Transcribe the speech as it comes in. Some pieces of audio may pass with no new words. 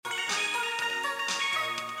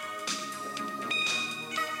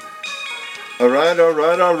All right.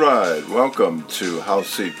 Welcome to House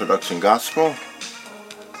Seat Production Gospel.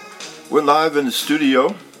 We're live in the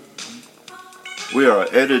studio. We are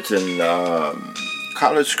editing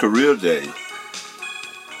College Career Day.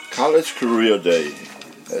 College Career Day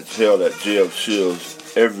that's held at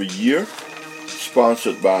JFS every year,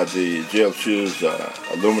 sponsored by the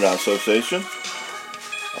JFS Alumni Association.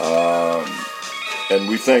 And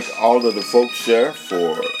we thank all of the folks there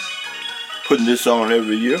for putting this on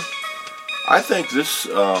every year. I think this,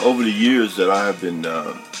 over the years that I have been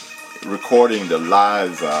recording the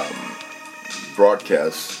live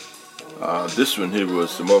broadcasts, this one here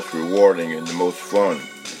was the most rewarding and the most fun.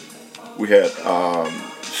 We had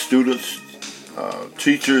students,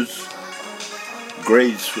 teachers,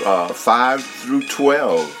 grades 5 through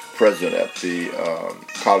 12 present at the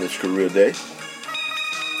College Career Day.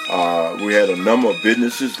 We had a number of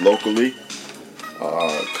businesses locally,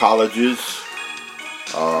 colleges,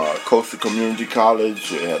 Coastal Community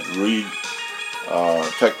College, we had Reed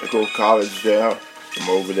Technical College there, from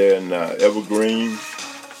over there in Evergreen.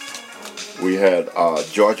 We had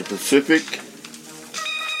Georgia Pacific,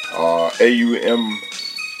 AUM,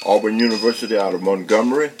 Auburn University out of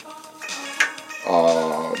Montgomery.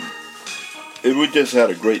 We just had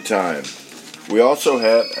a great time. We also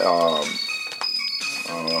had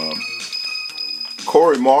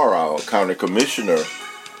Corey Morrow, County Commissioner,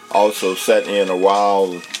 also sat in a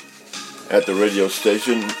while at the radio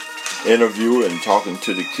station, interview and talking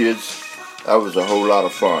to the kids. That was a whole lot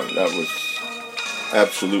of fun. That was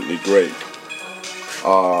absolutely great.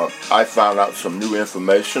 I found out some new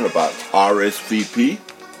information about RSVP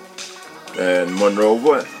and Monroe,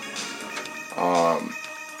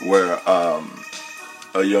 where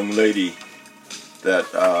a young lady that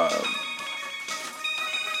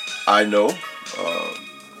I know,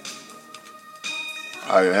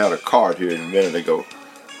 I had a card here a minute ago.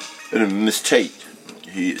 And Miss Tate,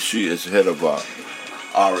 she is head of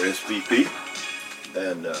RSVP,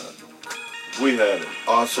 and we had an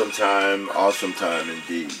awesome time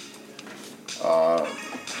indeed.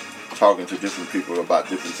 Talking to different people about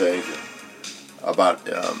different things, about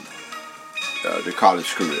the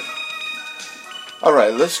college career. All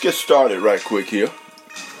right, let's get started right quick here.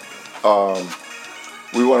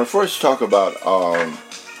 We want to first talk about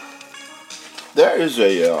there is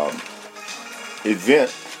a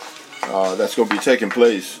event that's going to be taking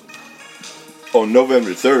place on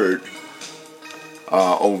November 3rd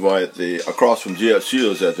over at across from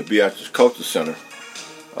JFS at the Beatrice Culture Center.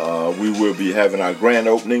 We will be having our grand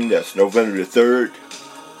opening. That's November the 3rd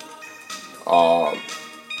on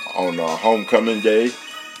homecoming day,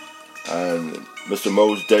 and Mr.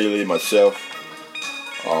 Mose Daly, myself,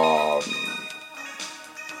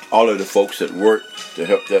 all of the folks that work to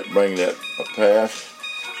help bring that past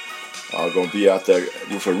are going to be out there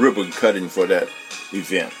with a ribbon cutting for that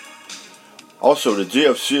event. Also, the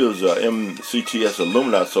JFS MCTS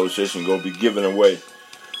Alumni Association going to be giving away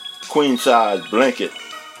queen size blanket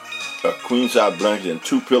and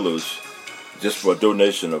 2 pillows just for a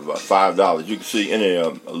donation of $5. You can see any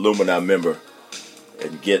alumni member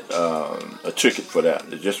and get a ticket for that.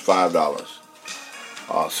 It's just $5.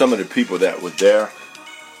 Some of the people that were there,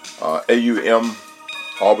 AUM,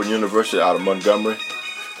 Auburn University out of Montgomery.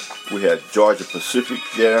 We had Georgia Pacific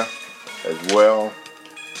there as well.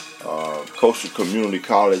 Coastal Community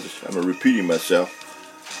College. I'm repeating myself.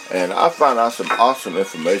 And I found out some awesome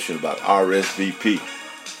information about RSVP.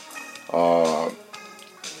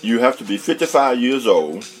 You have to be 55 years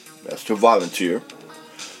old. That's to volunteer.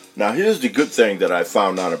 Now, here's the good thing that I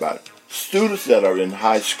found out about it. Students that are in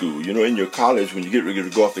high school, in your college, when you get ready to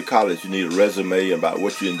go off to college, you need a resume about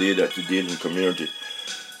what you did in the community.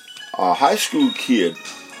 A high school kid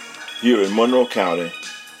here in Monroe County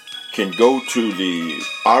can go to the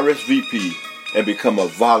RSVP and become a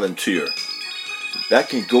volunteer. That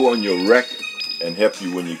can go on your record and help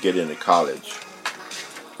you when you get into college.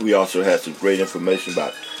 We also had some great information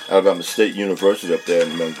about Alabama State University up there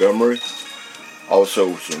in Montgomery.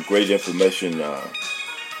 Also some great information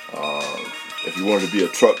if you want to be a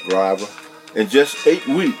truck driver. In just 8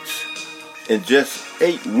 weeks,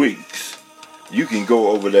 you can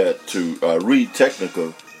go over there to Reed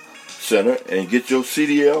Technical Center and get your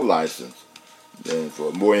CDL license. And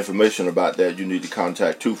for more information about that, you need to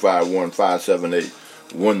contact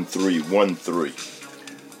 251-578-1313.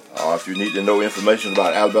 If you need to know information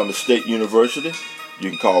about Alabama State University, you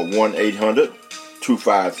can call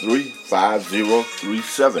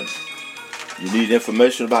 1-800-253-5037. You need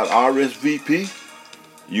information about RSVP,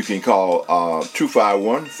 you can call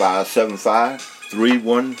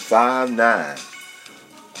 251-575-3159.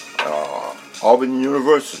 Auburn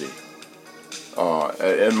University,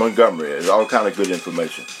 in Montgomery. There's all kind of good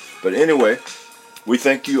information. But anyway, we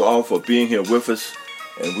thank you all for being here with us,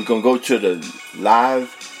 and we're going to go to the live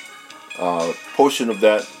portion of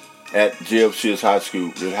that at JFS High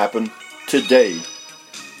School. It happened today,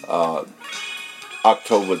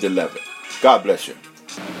 October the 11th. God bless you.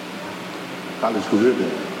 College career day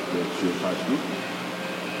at JFS High School.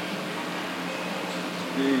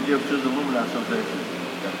 The JFS Alumni Association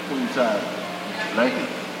got a queen-size blanket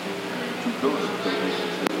and 2 pillows.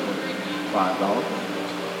 $5.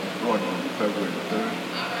 Going on February the 3rd,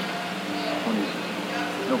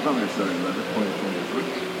 November the 3rd, 2023.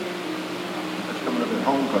 That's coming up at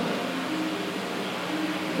homecoming.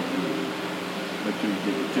 Make sure you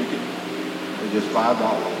get your ticket. It's just $5.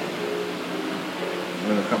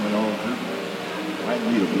 Winter coming on too. Might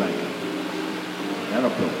need a blanket and a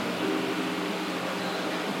pillow.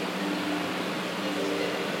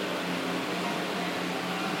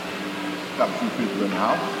 Got a few people in the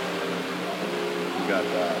house. We got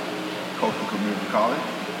Coastal Community College.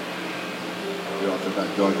 We also got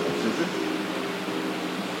Georgia Pacific.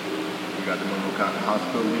 We got the Monroe County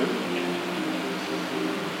Hospital here.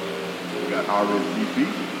 We got RSVP.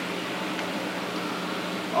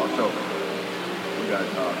 Also, we got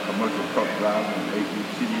commercial truck driving and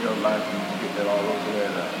ABCDL license. You can get that all over there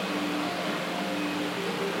at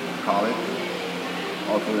college.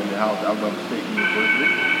 Also in the house, Alabama State University.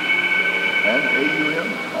 And AUM,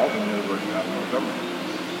 Auburn University out of Montgomery.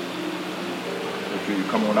 Make sure you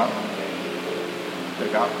come on out.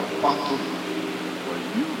 Check out what's possible for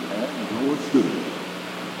you and your students.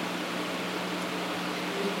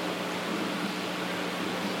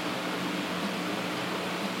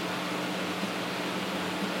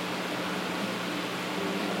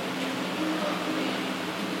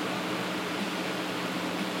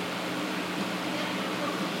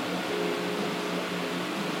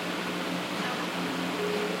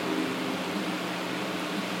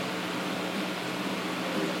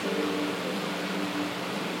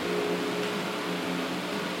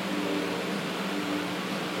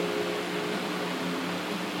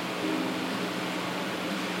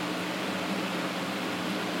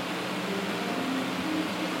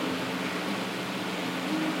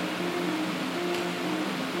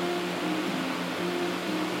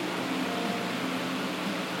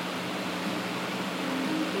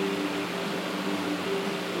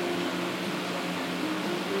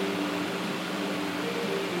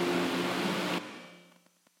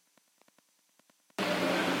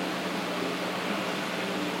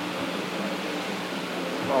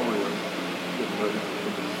 While we're getting ready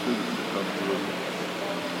for the students to come through,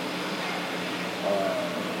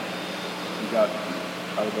 we got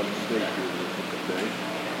Alabama State here with us today.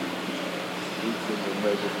 We've been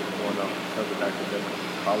measures from going up to Southern Academic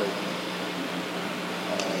College,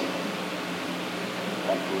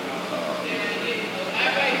 offering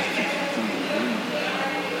 62 degrees.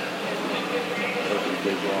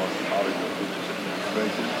 They go on college of business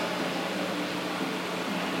administration.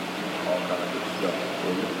 All kind of good stuff for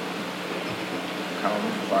you.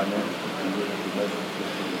 Accounting, finance, computer, information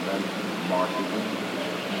systems, management, marketing,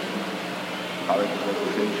 college of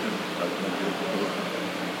education, elementary education,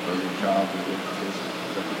 early childhood education,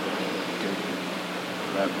 secondary education,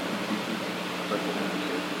 lab teachers, special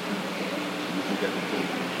education, music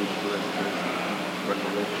education, physical education,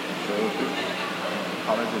 recreation and services,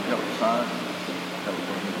 college of health science, health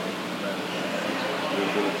information management,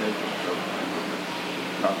 rehabilitation,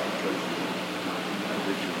 concentration, and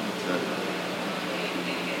addiction studies.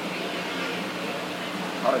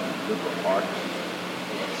 College of liberal arts,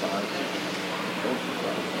 sciences, social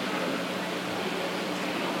sciences.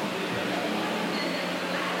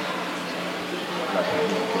 Got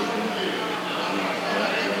communication,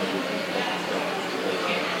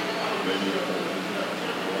 radio,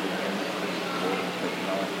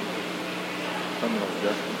 technology, criminal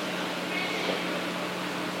justice,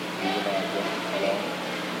 juvenile justice law,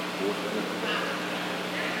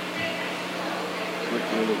 which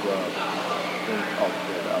really things off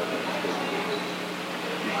that out of the state.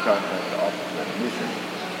 You contact the Office of Admission,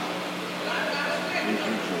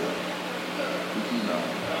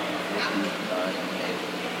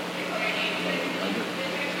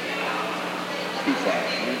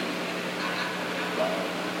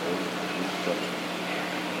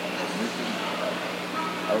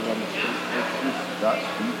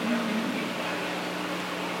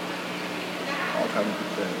 All kinds of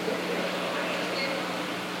good things up there.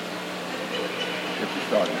 If you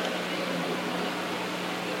started.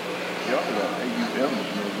 You also got AUM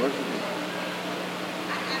University.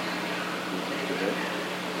 Today.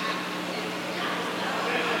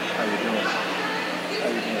 How you doing? How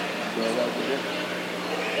you doing? Doing well today?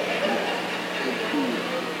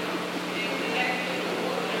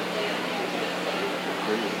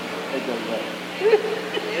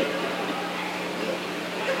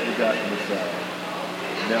 got Miss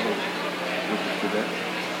Nettles with us today.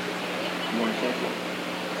 You want to say something?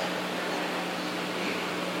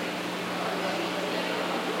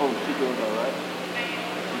 Oh, she doing all right.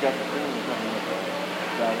 You got the family coming up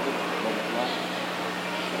Saturday, 11 o'clock.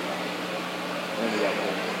 And we got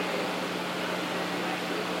one.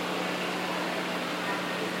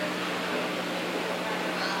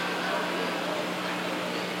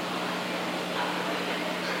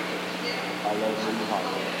 I love Lily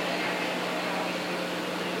Holiday.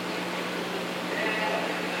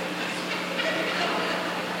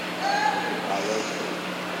 I love her.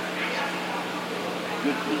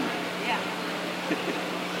 Good food. Yeah.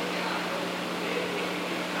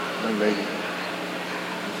 Young lady.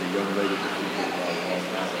 It's a young lady that we've been about a long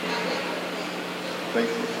time.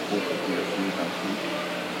 Faithful support of ASU High School.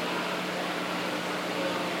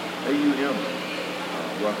 AUM,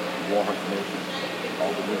 Warhawk Nation,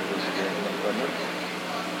 all the members of the government.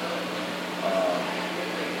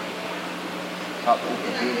 Top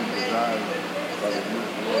open building design by the new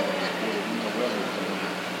board and the wellness center.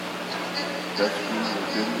 Best school of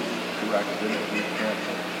business, two academic youth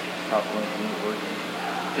campus, top ranked university,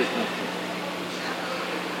 fitness.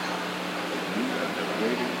 New and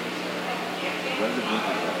upgraded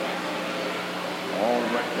residential. All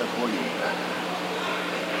right there for you.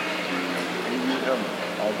 AUM,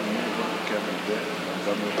 all the members of Kevin Debt and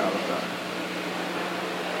Governor Alabama.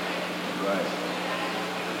 Right.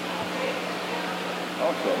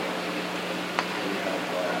 Also, we have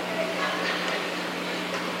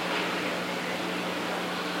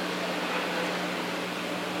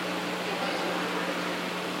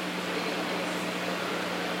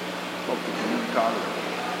folks at community college.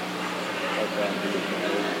 Right down here at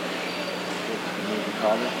community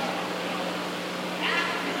college.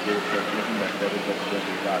 JFS that is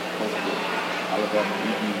represented by Coastal Alabama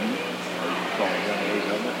EDU, or you can call it Young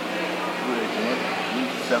Government.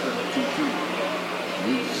 281-3722.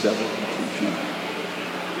 3722.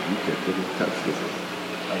 You can get in touch with it.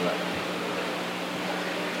 All right.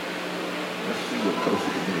 Let's see what Coastal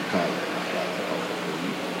Community College has got to offer for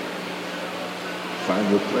you. Find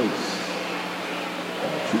your place.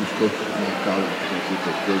 Choose Coastal Community College because it's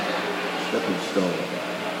a great stepping stone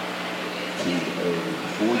to a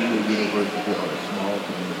four-year university or a small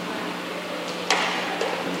community.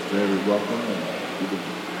 It's very welcome and gives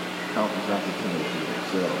countless opportunity to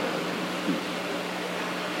excel as a student.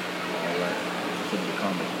 All right, some of the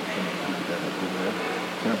comments from some of the people that have been there.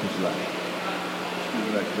 Campus life,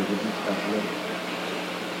 student activities, athletics.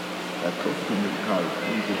 At Coastal Community College,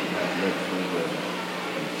 3 different athletic programs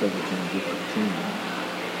and 17 different teams.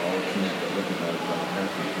 All teams are recognized by the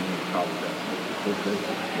National Community College Athletic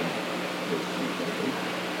Association. And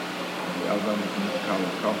the Alabama Community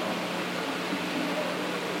College Conference,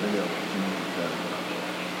 many of the teams that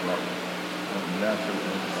brought national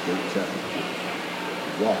and state championships,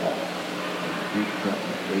 Warhawks, Greek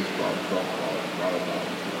campus, baseball, softball, and volleyball,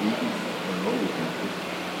 the Eagles and Lower campus,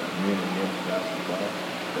 men and men's basketball,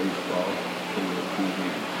 baseball, polo, TV,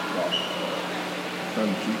 softball,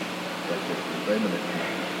 Sun Chiefs, such as the Raymond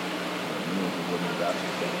campus, men's and women's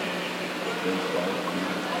basketball, baseball,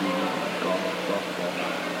 TV, golf, softball,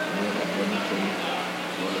 men and women's tennis,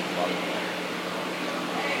 as well as volleyball.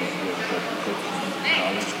 Then we have the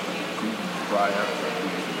college, prior to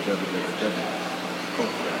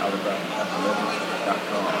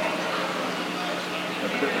www.coachalabamaathletics.com.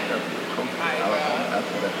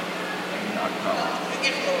 www.coachalabamaathletics.com.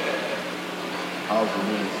 House the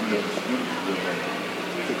nearly 300 students live on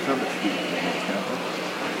 600 students in this campus.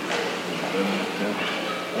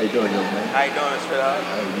 How you doing, young man? How you doing, Mr. Freddie?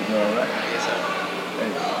 Hey, you doing all right? Yes, sir. Hey,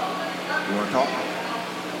 you want to talk?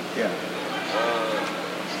 Yeah.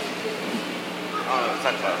 I don't know what to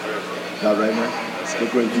talk about first. Not right now? What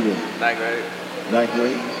grade you in? 9th grade. 9th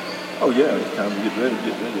grade? Oh yeah, it's time to get ready.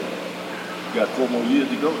 You got 4 more years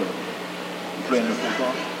to go though. You playing in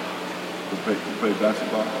football? You play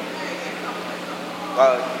basketball?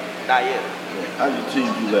 Not yet. Yeah. How your team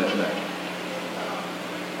do last night?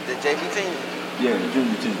 The JV team? Yeah, the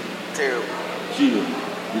junior team. Terrible. Chill.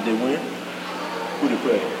 Did they win? Who they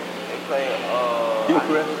play? They play,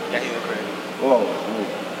 Hillcrest? Yeah, Hillcrest. Oh.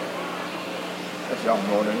 That's y'all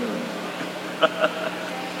more than me.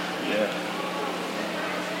 Yeah.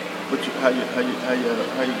 But how your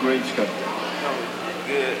grades coming?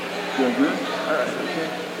 Good. Doing good? All right. Okay.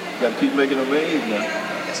 You gotta keep making them A's now.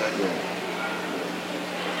 Yes, sir.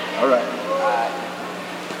 Yeah. All right.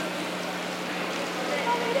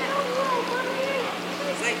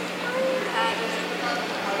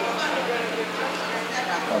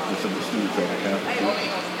 Talk to some of the students on the campus.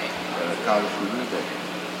 College students.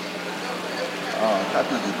 got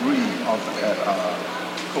the degree at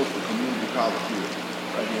Coastal Community College here,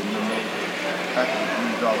 right here in Monroe. Got the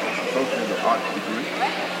degrees of Associate of Arts degree.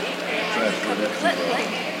 Transferred that to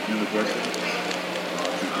university.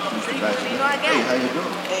 Hey, how you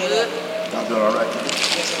doing? Good. Y'all doing all right?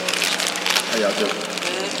 How y'all doing?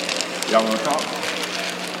 Y'all want to talk?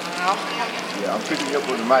 Yeah, I'm picking you up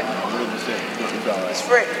with the mic. I'm really saying it's all right. It's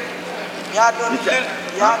Freddie. Y'all doing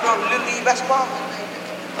Little League basketball?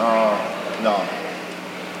 No.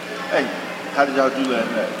 Hey, how did y'all do last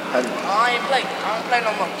night? I ain't play. I don't play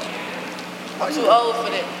no more. I'm too old for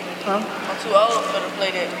that. Huh? I'm too old for to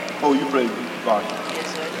play that. Oh, you played varsity? Yes,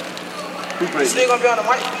 sir. Who played? You still gonna be on the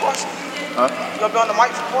mic for Portia? Huh? You gonna be on the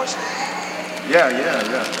mic for Portia? Yeah. You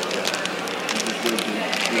just wait till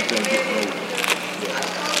you get rolling.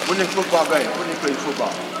 When they football game? When they play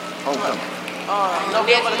football? Homecoming.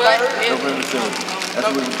 November 3rd. November 3rd.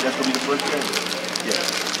 That's gonna be the first game. Yeah.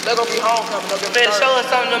 They're gonna be homecoming November 3rd. Show us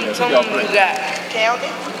some of them you got.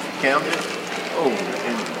 Camden? Oh,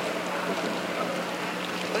 okay.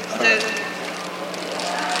 What's this?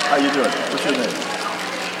 How you doing? What's your name?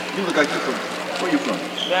 You look like you're from, where you from?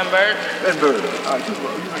 Van Bird. All right, you look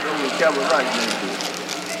over in Calvin Wright.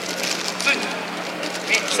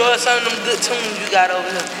 Show us some of them good tunes you got over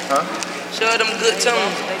here. Huh? Show them good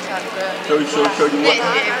tunes. Show you what?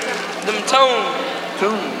 Them tunes.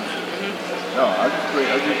 Tunes? No, I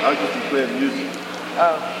just be playing music.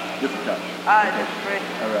 Oh. Different types. Alright, that's great.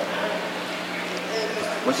 All right.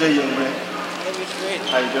 What's your young man?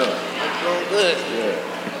 How you doing? I'm doing good. Yeah.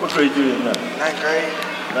 What grade you in now? 9th grade.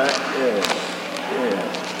 Yeah.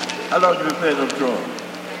 How long you been playing them drums?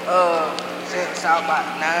 Since I was about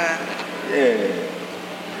 9. Yeah.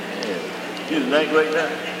 You in 9th grade now?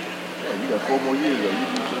 Yeah, you got 4 more years though. You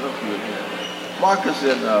can sit up here again. Marcus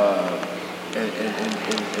and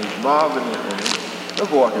Marvin and them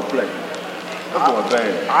boy can play. Them boy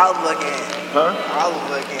bad. I was looking. Huh? I was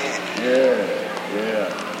looking. Yeah.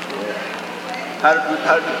 How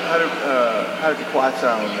did the choir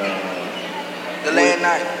sound? The last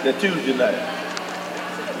night. The Tuesday night.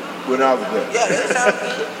 When I was there. Yeah, it sounded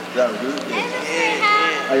good. Sound good? Yeah.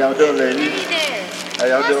 Yeah. How y'all doing, ladies? How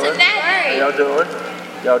y'all doing?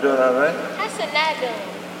 Y'all doing all right? How's Sanaa doing?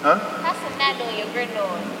 Huh? How's Sanaa doing, your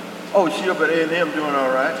granddaughter? Oh, she up at A&M doing all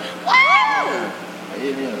right. Wow!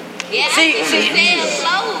 A&M. Yeah, See, she sells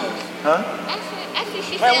clothes. Huh? Actually,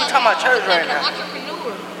 she Man, we talking about church right now.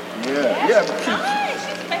 Entrepreneur. Yeah, but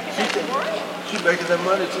she's making that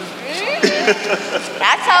money too.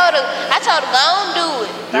 I told her, go on, do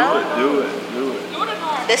it. Do it.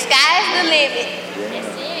 The sky's the limit. Yeah.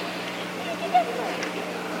 That's it.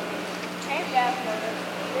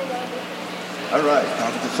 All right,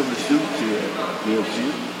 talking to some of the students here at ASU.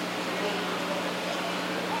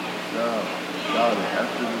 Y'all are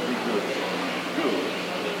absolutely good.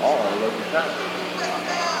 All of the time.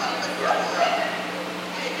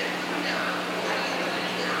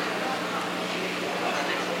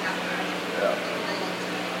 Yeah.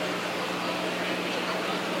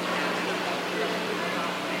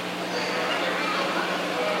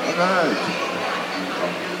 All right.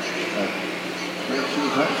 ASU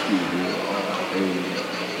High School here on a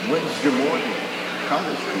Wednesday morning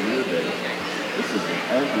college career day. This is an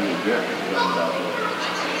annual event run by the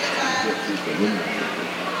JFS Alumni Association.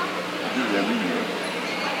 I do it every year.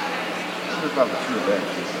 I'm about to feel that. I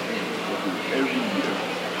do it every year.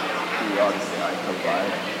 Periodically, I come by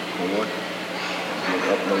and record. Get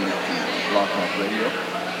uploaded to Block Talk Radio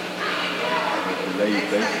on a delayed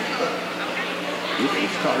basis. This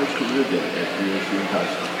is college career day at ASU High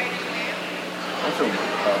School. Also,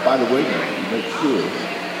 by the way, now, we make sure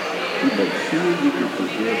you can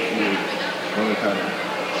prepare for one of the kind of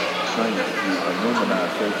things the Alumni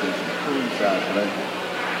Association queen size blanket,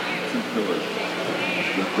 2 pillows.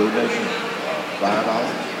 With donation of $5.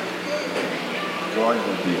 Drawing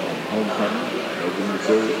will be on homecoming, November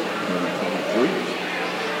 3rd, 2023.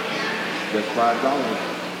 Just $5.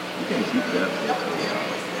 You can't beat that for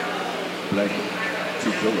a blanket,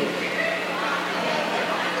 2 pillows.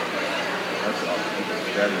 That's awesome.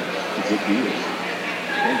 That's a good deal.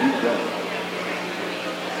 Can't beat that.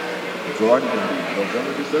 Jordan will be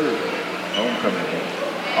November the 3rd, homecoming game.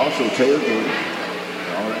 Also tailgating,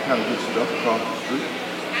 all that kind of good stuff across the street.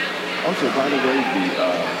 Also, by the way, the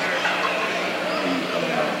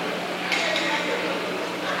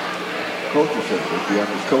culture center, the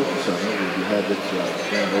JFS Culture Center, we had this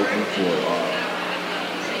grand opening for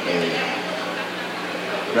a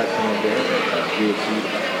platform there at JFC.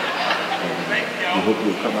 We hope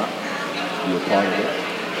you'll come out, be a part of it.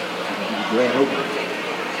 Grand opening.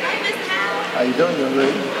 How you doing, young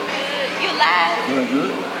lady? You live? Doing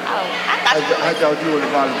good? I thought How y'all do in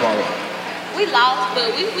the volleyball? we lost,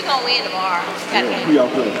 but we gonna win tomorrow. Yeah. Who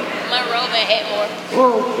y'all playing? Monroe and Atmore.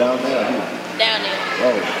 Oh, down there. Here. Down there.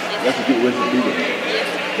 Oh, that's a good way to beat it. Yes.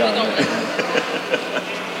 Down We gonna there. win.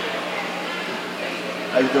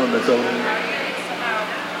 How you doing, Miss Owen?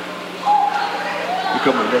 You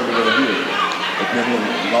coming over here? I've been in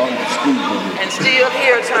long school with you. And still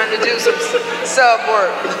here trying to do some sub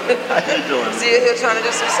work. How you doing? Still here trying to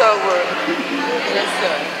do some sub work. Yes,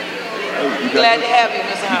 sir. Hey, Glad to have you,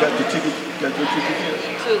 Mr. You got Howard. your ticket? Got your ticket here?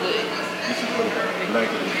 Too good. This is for the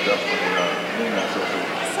blanket and stuff for the Alumni Association.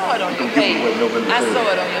 I saw it on your Give page. away November I 3rd. saw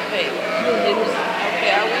it on your page. It was,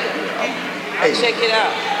 okay, I will. Hey, Check it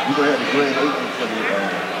out. we're going to have the grand opening for the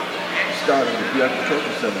start of the Theatrical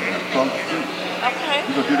Center across the street. Okay.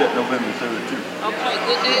 We're going to do that November 3rd, too. Okay,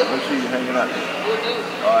 good deal. Make sure you're hanging out there. We'll do.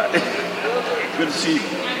 All right. Good to see you.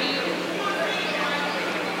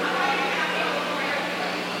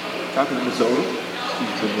 Talking to Miss Oda. She's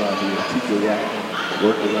been around here, teach around,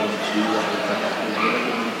 work around the school all the time.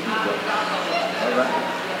 All right.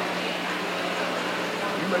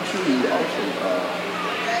 You make sure you also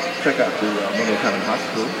check out the Monroe County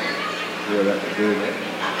Hospital. They're at the door there.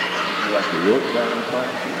 You like to work down in the park,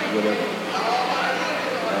 whatever.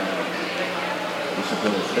 This has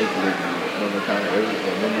been a staple in the Monroe County area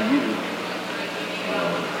for many years.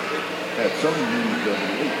 Had some news the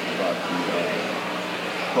other week about the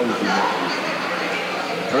closing of the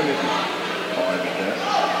maternity part of that.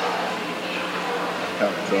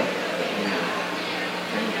 Kind of tough.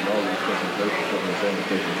 Changing all these different places, some of the things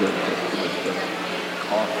taking care of too much stuff.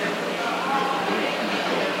 Cost.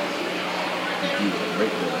 You do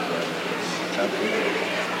make those absolutely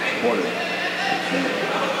important that you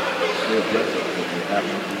stay abreast of what will happen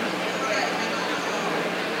to you.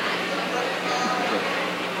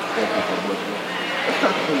 Let's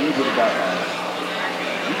talk a little bit about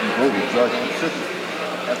you can go to Georgia Pacific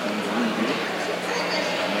after you leave here.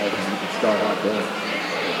 I imagine you can start out there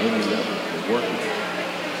at any level of working.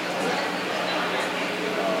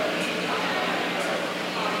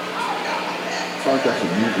 So I got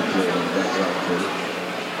some music playing in the background for you.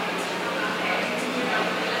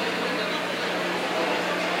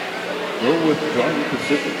 Go with Georgia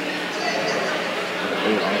Pacific.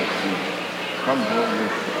 ASU. Come go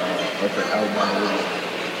with us at Alma Mater.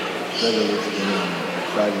 Federalist and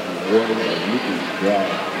excited to water a liquid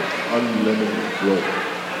drive with unlimited growth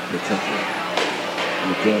potential.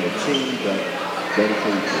 We join a team that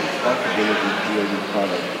dedicates to responsibility creating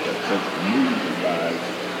products that touch millions of lives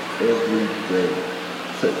every day.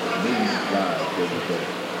 Touch millions of lives every day.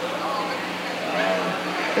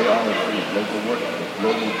 ARC, local work for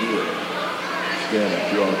global good. Scan at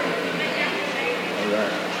Georgia. All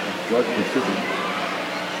right. Georgia Pacific.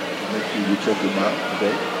 Make sure you check them out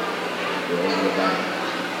today. They're over about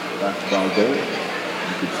basketball day.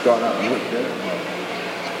 You can start out work there,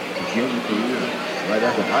 begin your career right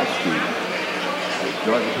after high school at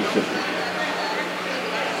Georgia Pacific.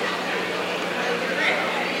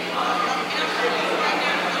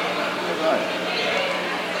 All right.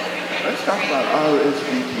 Let's talk about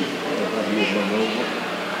RSVP.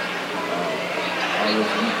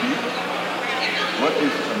 RSVP. What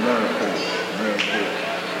is AmeriCorps?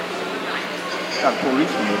 Got a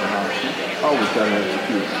policeman in the house. Always got to have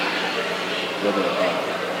security. Brother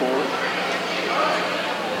Corey.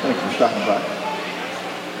 Thanks for stopping by.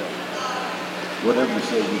 Whatever you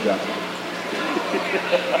say, we got you.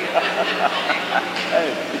 hey,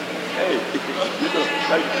 you know,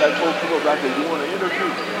 like folks come up out there, you want to interview.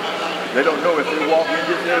 They don't know if they walk in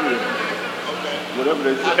this area. Whatever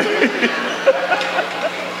they say.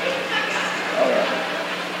 All right.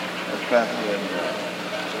 That's Pastor and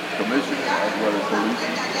Commissioner as well as police.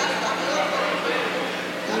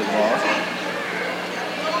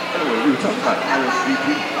 Anyway, we were talking about RSVP.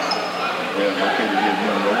 They're located here in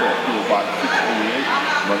Monroe at PO Box 638,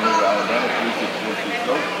 Monroe, Alabama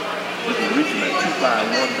 36460. You can reach them at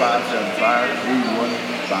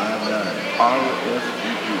 251-575-3159.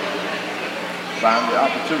 RSVP. Find the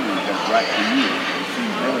opportunity that's right for you to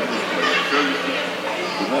receive benefits for your services,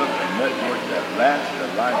 develop a network that lasts a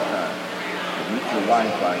lifetime. Enrich your life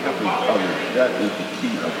by helping others. That is the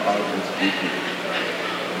key of RSVP.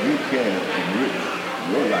 You can enrich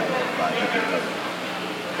your life by helping others.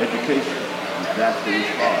 Education, disaster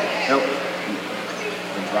response, health,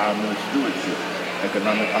 environmental stewardship,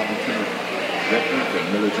 economic opportunity, veterans and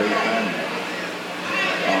military families,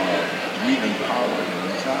 youth empowerment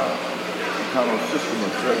and child, kind of system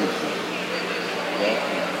of services. That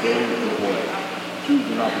is very important. Choose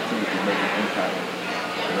an opportunity to make an impact.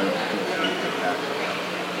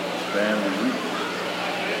 Expand the reach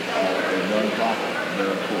of a non-profit,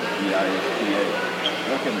 AmeriCorps, VISTA.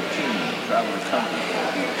 Work in a team, travel the country for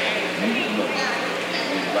needed love.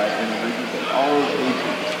 We invite individuals of all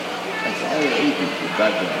ages. That's all ages with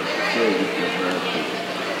backgrounds to serve with the AmeriCorps.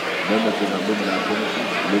 Members in Alumni Association,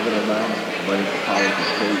 living around, money for college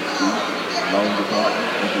and trade students, loan department,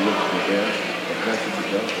 intellectual affairs, professional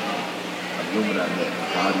development, Alumni Network,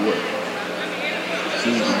 hard work.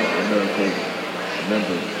 Choosing the AmeriCorps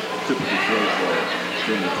members typically serve for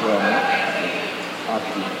 10 to 12 months.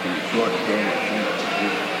 Options to short term.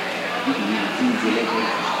 You can even choose your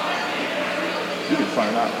location. You can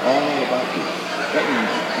find out all about this. That means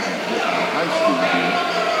you can get out of high school here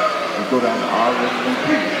and go down to RSVP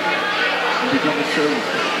and become a service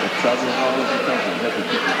and travel all over the country helping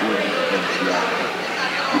people do it in MCTS.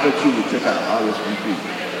 You bet you would check out RSVP.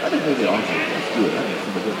 I didn't know they offered it. That's good. I didn't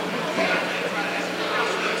see the difference.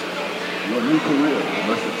 Your new career,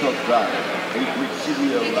 commercial truck driver, 8-week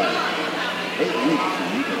CDL life. 8 weeks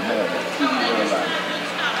and you can have a CDL life.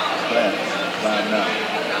 Class, apply now.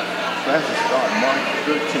 Classes start March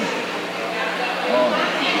 13th.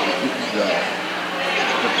 This is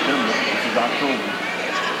September. This is October.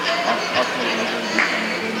 October,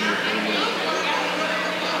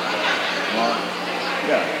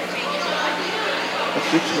 yeah. That's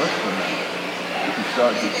 6 months from now. You can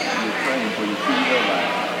start your training for your CDL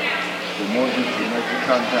life. For more information,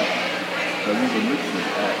 contact the legal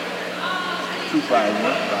Richmond at 251-578-1313.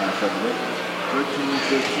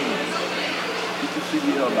 Get your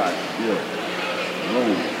CDL life, bill,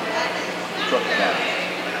 road, truck drive.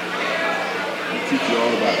 We'll teach you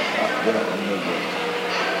all about it. Get up on the road.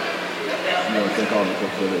 You want to thank all the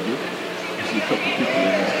folks that are here. You see a couple of people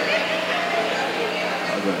in there.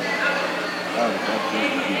 All right. That's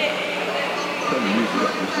absolutely good. Turn the music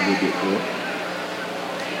up just a little bit more.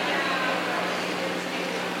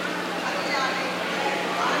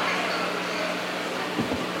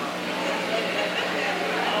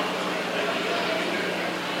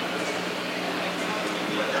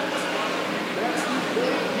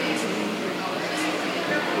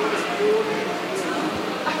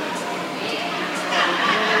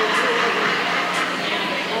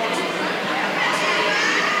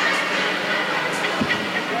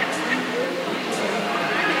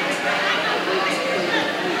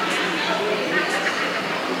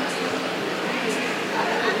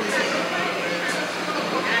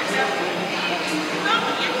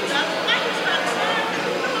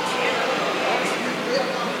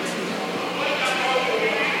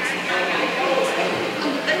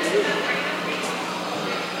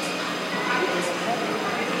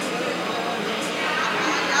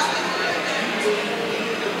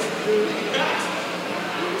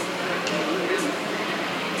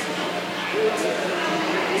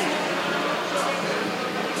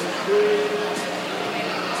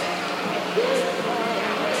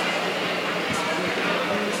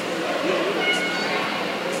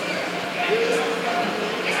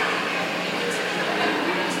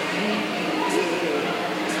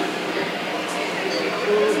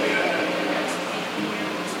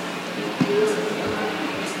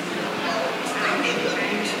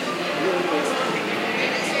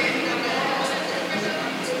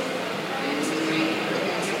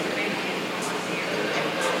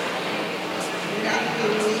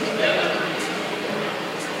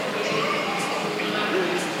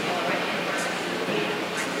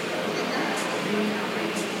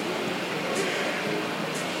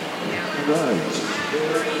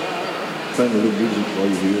 Playing a little music while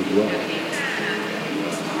you're here as well.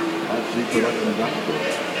 RC Production Gospel.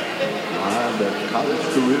 Live at College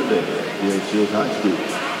Career Day here at Shields High School.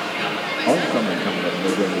 Homecoming coming up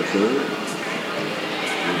November 3rd.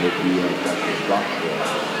 We hope you got your spot for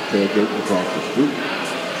tailgate across the street.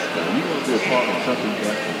 Now, you want to be a part of something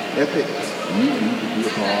that's epic, you need to be a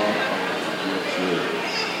part of your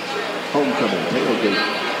homecoming tailgate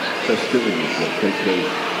festivities that take place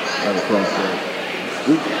right across the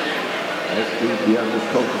street. That's the Bianca's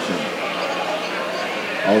Culture Center.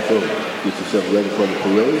 Also, get yourself ready for the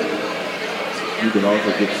parade. You can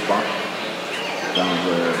also get spots down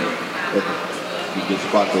there. You get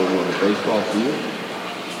spots over on the baseball field.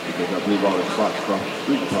 Because I believe all the spots across the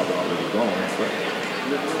street are probably already gone. But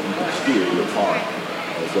you can still be a part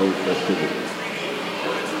of those festivities.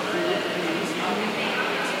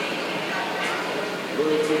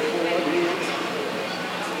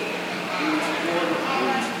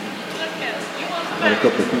 And a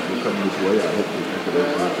couple of people coming this way. I hope they make it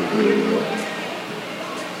over to the radio.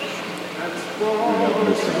 We have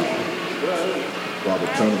Miss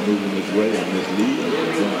Robert Turner moving this way and Miss Lee of the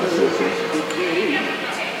Alumni Association.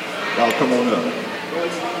 Y'all come on up.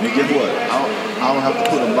 And guess what? I don't have to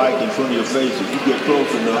put a mic in front of your face. If you get close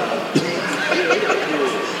enough,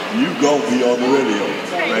 you gonna be on the radio.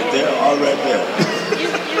 Right there, all right there.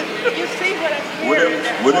 You see what I'm hearing?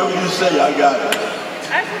 Whatever you say, I got it.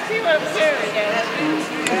 I can see what I'm hearing.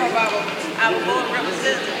 Our board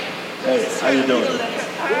representative. Hey, how you doing?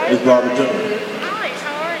 It's Barbara Turner. Hi,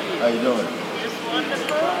 how are you? How you doing? Just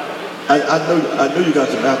wonderful. I know you got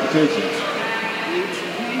some applications.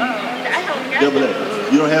 I don't got Double A. them.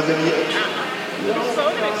 You don't have any yet? So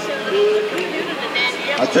they send the computer to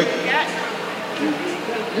Danielle. I'll check.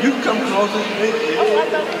 You can come closer to me. Oh, I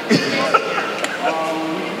thought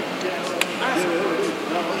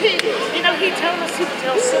he told us he was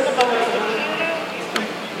going to send them on the computer.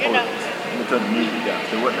 Let me turn the music down.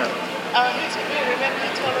 So what now? Remember he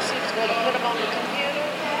told us he was going to put them on the computer?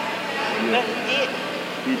 Yeah. But he didn't.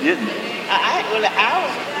 He didn't. We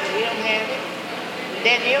don't have it.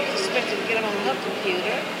 Danielle was expected to get them on her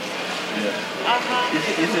computer. Yeah.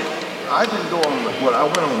 Is it? I didn't go on. Well, I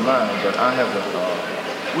went online, but I haven't.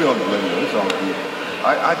 We on the radio. It's all good.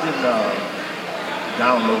 I didn't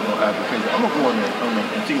download no application. I'm gonna go on there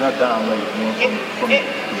and see if I download one from the computer.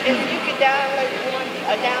 If you could download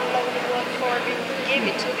one for me, give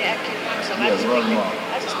it to me. I can run some. I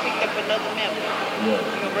just picked up another member. Yeah.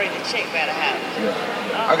 You're gonna bring the check by the house. Yeah.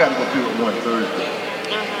 I got to go pick up one Thursday.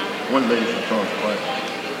 One lady from Torrance Point.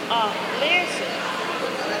 Listen.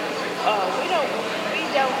 We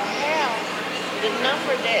don't have the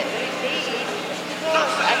number that we need.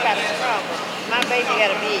 Plus, I got a problem. My baby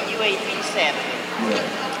got to be at UAB Saturday. Yeah.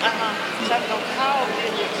 So I'm gonna call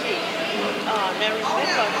Billy G. Now remember,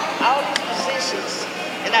 all these positions,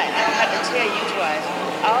 and I don't have to tell you twice,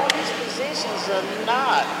 all these positions are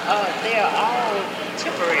not, they're all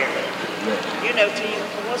temporary. Yeah.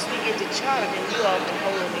 Once we get the charter, then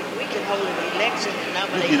we can hold an election and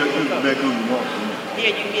nominate. You can make who you want.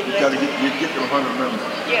 Yeah, you can get You elected. got to get them 100 members.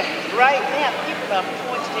 Yeah, right now people are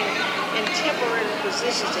appointed in temporary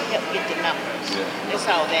positions to help get the numbers. Yeah. That's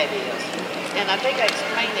all that is. And I think I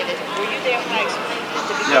explained it. Were you there when I explained it at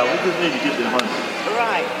the beginning? Yeah, we just need to get them 100.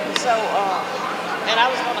 Right. So, and I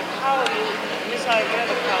was going to call you. Miss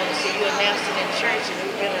Arvella called and said you announced it in church and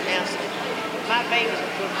we've been announcing it. My baby's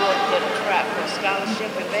going to try for a scholarship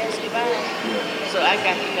in basketball. Yeah. So I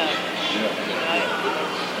got to go. Yeah.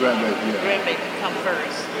 Grandbaby come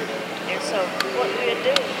first. And so what we'll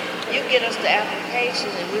do, you get us the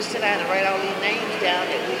applications and we'll sit down and write all these names down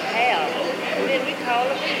that we have. And then we call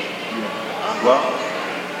them in. Yeah. Well,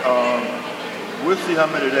 we'll see how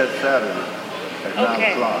many that's Saturday at 9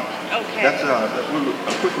 o'clock. Okay. That's a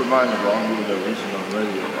quick reminder of all those that listen on the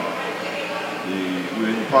radio.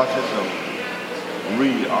 We're in the process of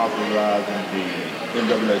reauthorizing the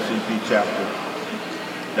NAACP chapter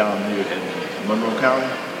down here in Monroe County,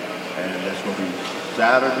 and that's going to be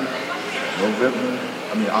Saturday,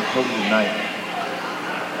 October the 9th.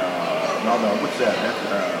 What's that? That's,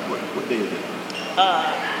 what day is it?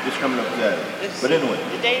 Just coming up Saturday. But anyway.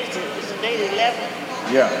 The day is the day the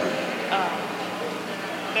 11th? Yeah.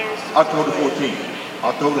 Thursday. October 14th.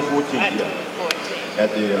 October 14th, yeah. 14th. At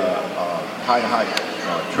the High Heights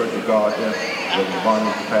Church of God there, where the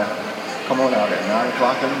Bonnie's the pastor. Come on out at 9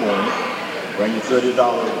 o'clock in the morning. Bring your $30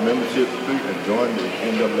 membership fee and join the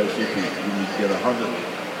NAACP. You need to get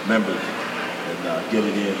 100 members and get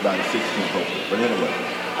it in by the 16th, hopefully. But anyway,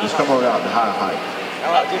 just come on out to High Heights.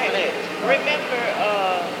 Okay. Remember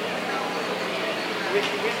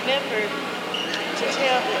to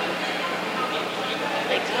tell them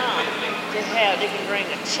they come they can bring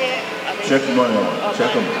a check. Check the money order.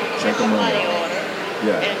 Check the money order.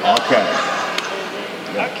 Yeah, and, all cash.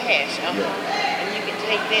 Or cash. Yeah. And you can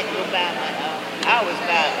take that and go buy money. I always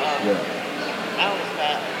buy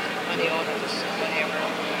money orders, whatever.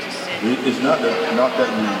 It's not that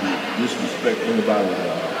we disrespect anybody's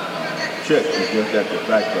check. It's just that the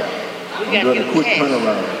fact that I'm doing a quick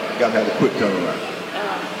turnaround. Got to have a quick turnaround.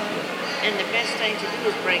 And the best thing to do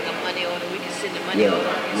is bring a money order. We can send the money order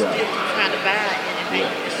instead of trying to buy anything.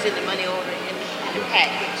 We can send the money order in the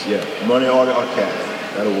package. Yeah, money order or cash.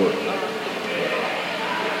 That'll work.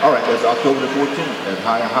 All right, that's October the 14th at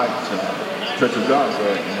High Heights Church of God.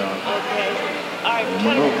 Okay. All right.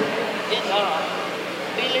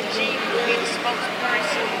 Billy G will be the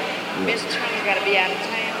spokesperson. Miss Turner got to be out of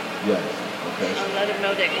town. Yes. Okay. I'll let him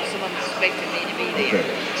know that because someone's expecting me to be there. Okay.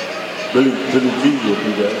 Billy G will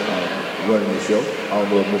be there running the show. I don't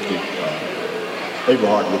know if Mr.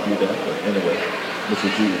 Abrahart will be there, but anyway, Mr.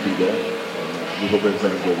 G will be there. And we hope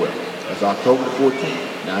everything will go well. That's October the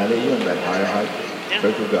 14th, 9 a.m. at High Heights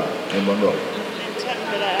Church of God in Monroe. And tell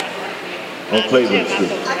them that on Cleveland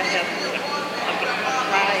Street. I have a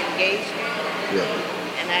prior engagement.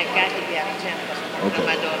 Yeah. And I got to be out of town because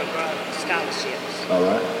my daughter brought scholarships. All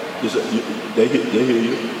right. They hear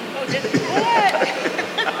you. Oh, just what?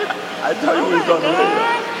 I told you we was on the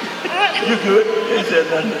radio. You good? They said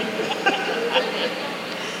nothing.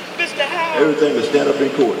 Mr. Howard. Everything is stand up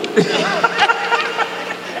in court.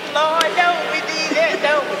 Lord, no, we need that.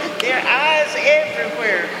 No, there are eyes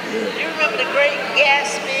everywhere. Yeah. You remember the Great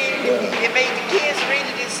Gatsby? Yeah. It made the kids read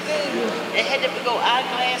it in school. Yeah. They had them to go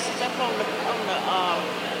eyeglasses up on the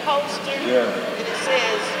poster. Yeah. And it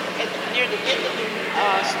says, near the end of the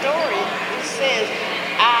story, it says,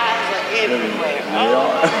 eyes are everywhere.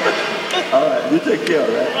 All right, you take care,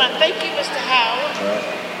 all right? Well, thank you, Mr. Howard. All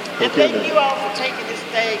right. And thank you all for taking this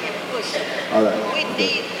thing and pushing. All right. We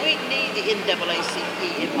need the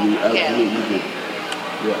NAACP in You Montgomery County. absolutely do.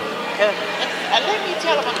 Yeah. Let me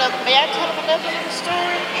tell them may I tell them another little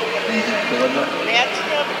story? May I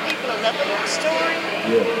tell the people another little story?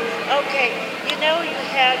 Yeah. Okay, you know you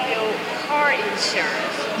have your car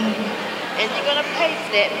insurance. And you're going to pay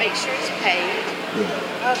for that, make sure it's paid.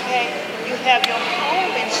 Yeah. Okay, you have your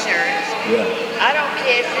home insurance. Yeah. I don't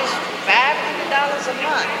care if it's $500 a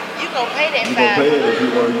month. You're going to pay that $500. You're going to pay it if you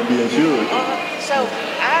want to be insured. So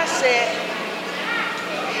I said,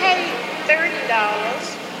 pay $30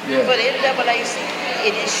 for the NAACP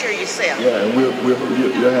and insure yourself. Yeah, and you'll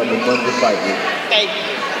have the money to fight with. Thank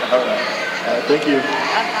you. All right. Thank you.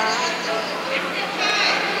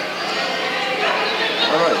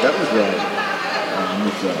 All right, that was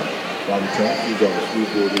Miss Bobby Trump. She's on the school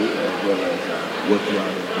board here as well as working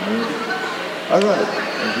out in the community. All right,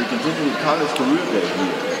 as we continue with college career day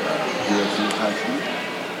here at ASU High School,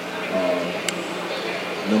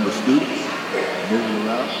 number of students moving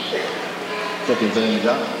around, checking things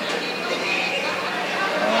out.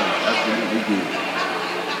 Absolutely good.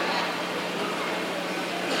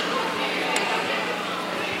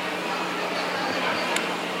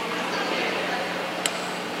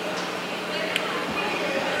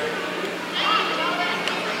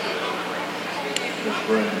 Let's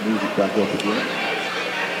bring the music back up again.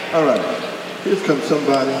 All right, here comes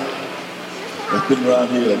somebody that's been around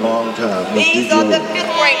here a long time. These are the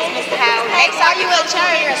fifth graders, Mr. Howard. Next time you go to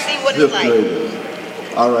here and see what it's like. Graders.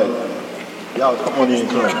 All right, y'all come on in,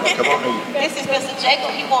 come on in. This is Mr.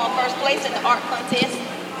 Jacob. He won first place in the art contest.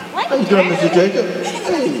 How you doing, Mr. Jacob?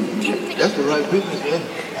 Hey, that's the right business, man.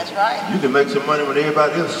 That's right. You can make some money when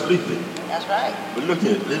everybody else is sleeping. That's right. But look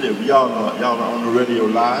at y'all are on the radio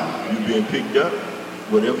live. You being picked up.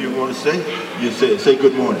 Whatever you want to say, you say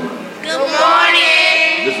good morning. Good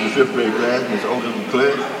morning. This is the 5th grade class, Ms. Oldham and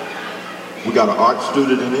Claire. We got an art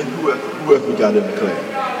student in it. Who else we got in the class?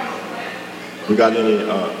 We got any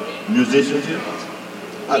musicians here?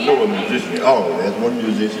 I know a musician. Oh, there's one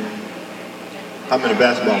musician. How many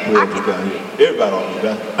basketball players we got here? Everybody on the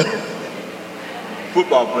basketball.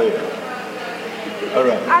 Football player. All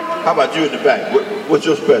right. How about you in the back? What's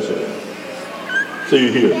your specialty? So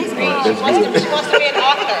you're here. All right, that's good. She wants to be an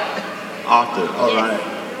author. Author. All right.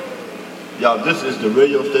 Y'all, this is the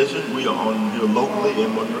radio station. We are on here locally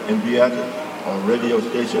in Beatrice on radio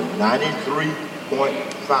station 93.5.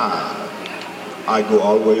 I go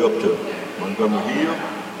all the way up to Montgomery Hill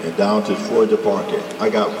and down to Florida Parkway. I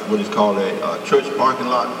got what is called a church parking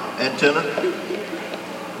lot antenna.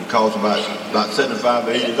 It costs about $75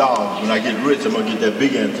 or $80. When I get rich, I'm gonna get that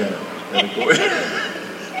big antenna.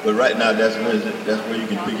 But right now, that's where you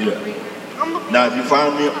can pick it up. Now, if you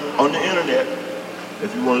find me on the internet,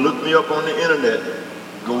 if you want to look me up on the internet,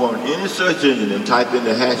 go on any search engine and type in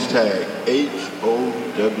the hashtag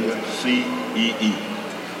HOWCEE.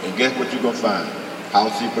 And guess what you're going to find?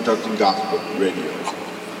 House Seed Production Gospel Radio.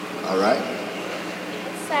 All right?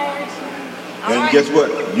 And guess what?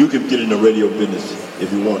 You can get in the radio business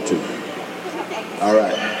if you want to. All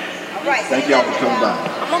right. Thank y'all for coming by.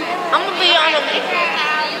 I'm gonna be on the.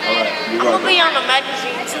 All right. I'm gonna be on the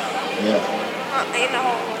magazine too. Yeah. In the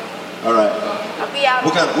whole. All right. I'll be out.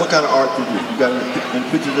 What kind of art you do? You got any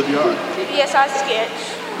pictures of your art? Yes, I sketch.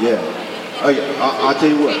 Yeah. Oh yeah. I'll tell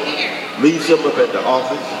you what. Leave some up at the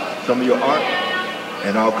office, some of your art,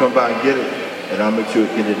 and I'll come by and get it, and I'll make sure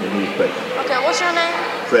it get in the newspaper. Okay. What's your name?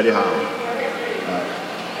 Freddie Howard.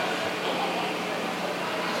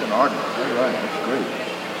 He's an artist. All right. That's great.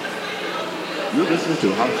 You're listening to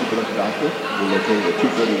House of Production Gospel. We're located at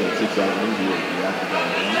 230 Avenue here in the African.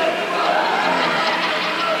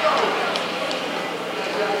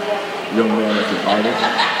 Young man is an artist. I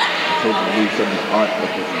told him to leave some of his art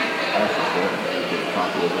up in the office there and get a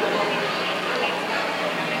copy of it.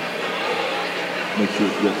 Make sure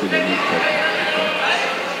it gets in the newspaper.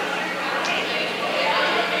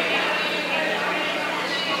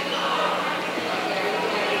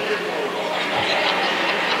 Okay?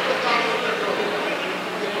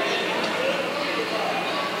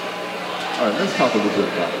 let's talk a little bit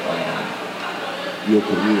about your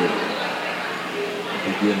career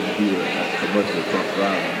beginning here at commercial truck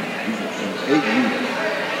driving. In 8 weeks,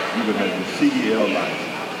 you would have your CDL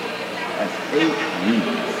license. That's 8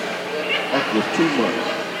 weeks. That's just 2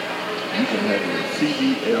 months. You can have your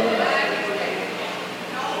CDL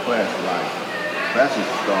class license. Classes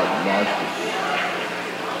start March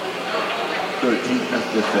 13th. That's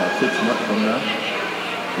just 6 months from now.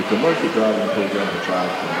 The commercial driving program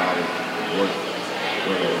provides for knowledge work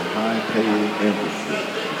for a high-paying industry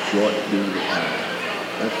in a short period of time.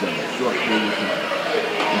 That's in a short period of time.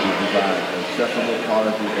 It will provide accessible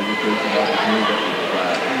quality education opportunities that will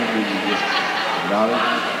provide individuals with knowledge,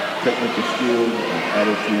 technical skills, and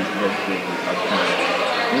attitudes necessary to obtain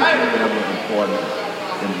entry-level employment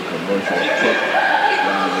in the commercial truck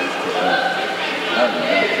drivers profession. That is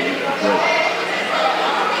absolutely great.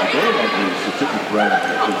 The goal of the certificate program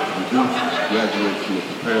is to reduce graduates who are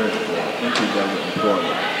prepared for entry-level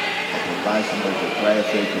employment. A license as a Class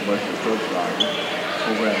A commercial truck driver,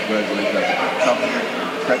 program graduates have to be competent in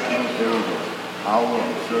technical areas of hour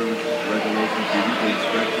and service regulations, vehicle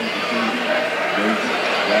inspection procedures, basic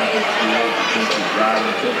driving skills, essential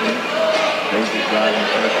driving techniques, basic driving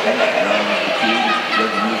techniques, driving fatigue,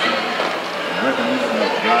 recognition, and recognition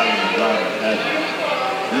of driving and driving hazards.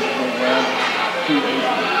 This program creates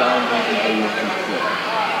the foundation for your success.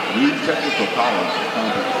 These technical powers and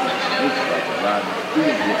competencies is by providing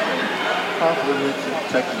students with a comprehensive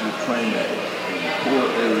technical training in the core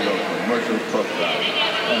area of commercial truck driving.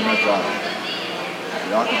 And that's awesome.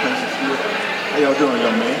 The occupation skills. How y'all doing,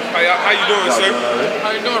 young man? How you doing, sir?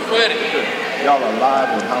 How you doing, Freddie? Y'all are live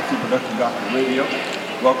on House Production Gospel Radio.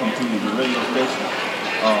 Welcome to the radio station.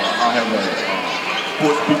 I have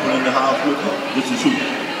sports people in the house with me. This is who?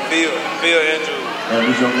 Phil Andrew.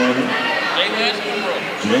 And this young man here? Jay Lance, bro.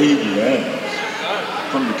 Jay Lance.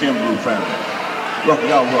 From the Kimball family.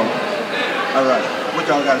 Welcome, y'all welcome. All right. What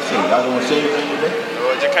y'all got to say? Y'all going to say anything today?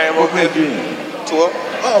 Just came over here. Tour.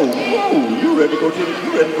 Oh, whoa! You ready to go to the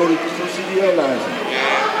CDL license?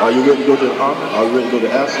 Yeah. Are you ready to go to the Army? Are you ready to go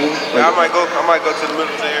to Air Force? Yeah, I might go to the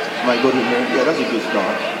military. Might go to the military. Yeah, that's a good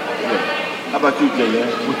start. Yeah. How about you, Jay?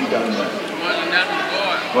 What you got in mind? Going to National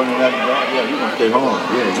Guard. Going to National Guard? Yeah, you gonna stay home.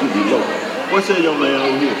 Yeah, you be low. What's that young man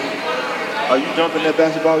over here? Are you dumping that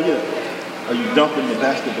basketball yet? Are you dumping the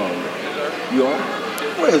basketball yet? You are?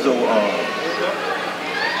 Where's old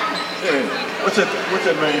yeah. What's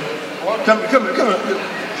that man? Come here.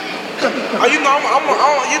 Oh, you know,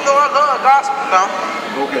 I love gospel now.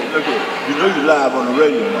 Okay, look here. You know you're live on the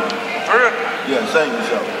radio now. For real? Yeah, sing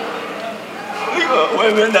yourself. Wait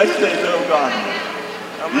a minute, now you say no God.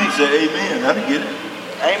 You say amen, I didn't get it.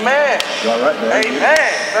 Amen. All right, man.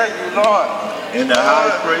 Amen. Thank you, Lord. And the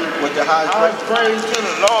highest praise, what's the highest praise? Praise to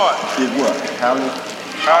the Lord. Is what? Hallelujah.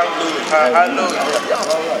 Hallelujah. Yeah,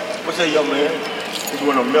 all right. What's that, young man? This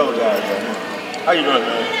one of them male guys right here. How you doing,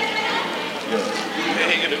 man? Yeah.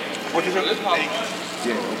 What you say?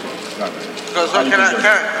 Yeah, okay. Got it. So can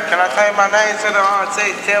I tell you my name to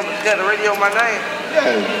tell the radio my name?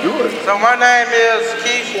 Yeah, do it. So my name is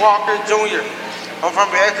Keith Walker Jr. I'm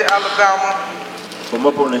from Alabama. From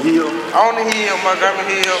up on the hill? On the hill,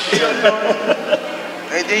 Montgomery Hill.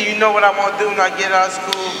 And then you know what I want to do when I get out of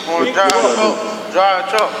school? I want to drive a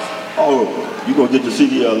truck. Oh, you gonna get the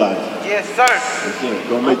CDL license? Yes, sir. That's it.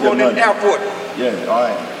 Gonna make that money. Airport. Yeah, all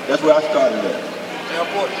right. That's where I started at.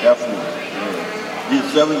 Airport. Yeah. Did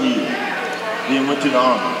 7 years. Then went to the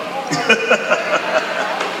Army. All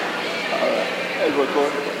right. Hey,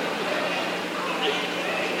 record.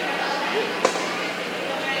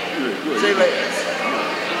 Jay Lance,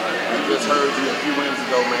 I just heard you a few minutes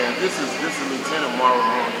ago, man. This is Lieutenant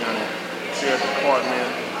Marlon County Sheriff Department,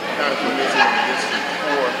 County Commissioner of District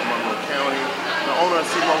 4 from Monroe County. The owner of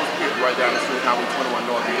Seamo's Pit right down the street, Highway 21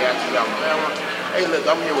 North, ASU, Alabama. Hey, look,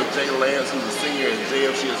 I'm here with Jay Lance, who's a senior at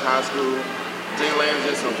JFS High School. Jay Lance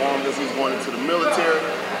just informed us he's going into the military.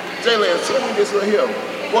 Jay Lance, tell me this right here.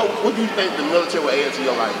 What do you think the military will add to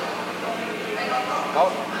your life?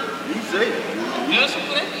 Oh, you say it.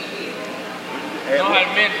 Discipline. Know how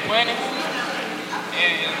to manage money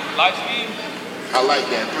and life skills. I like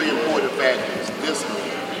that. 3 important factors: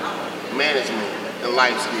 discipline, management, and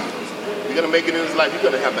life skills. You're gonna make it in this life. You're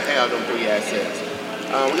gonna have to have them 3 assets.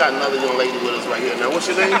 We got another young lady with us right here. Now,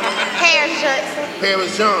 what's your name? Paris Johnson.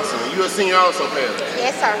 Paris Johnson. You're a senior also, Paris.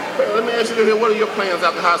 Yes, sir. Let me ask you this: what are your plans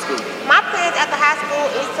after high school? My plans after high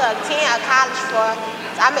school is to attend a college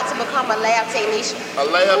I meant to become a lab technician. A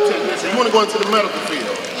lab technician. You want to go into the medical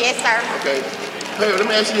field? Yes, sir. Okay. Paris, let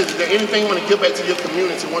me ask you this: is there anything you want to give back to your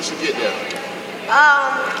community once you get there?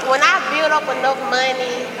 When I build up enough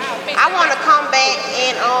money, I want to come back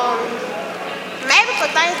and Maybe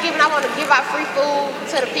for Thanksgiving, I want to give out free food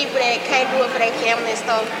to the people that can't do it for their family and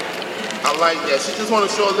stuff. I like that. She just want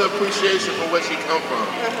to show a little appreciation for where she come from.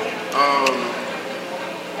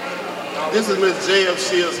 This is Miss J.F.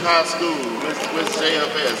 Shields High School, Miss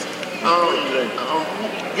JFS.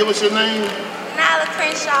 Give us your name. Nyla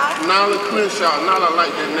Crenshaw. Nyla Crenshaw. Nyla, I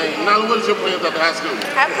like that name. Nyla, what is your plans after high school?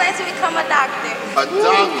 I plan to become a doctor. A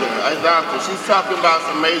doctor. She's talking about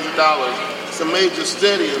some major dollars, some major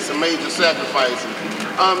study, and some major sacrifices.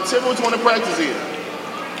 Tell me what you want to practice in.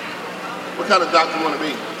 What kind of doctor you want to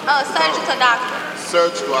be? Surgical doctor.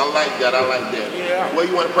 Surgical. I like that. Yeah. Where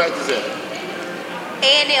you want to practice at?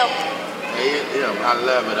 A&M. A&M. I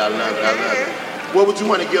love it. What would you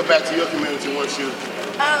want to give back to your community once you...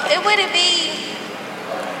 It wouldn't be...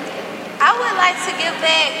 I would like to give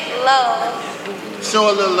back love. Show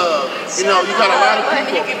a little love. You know, you got a lot of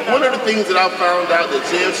people. One of the things that I found out that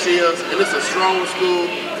JF Shields, and it's a strong school,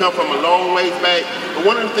 come from a long ways back, but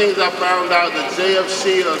one of the things I found out that JF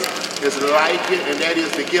Shields is like it, and that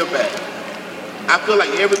is to give back. I feel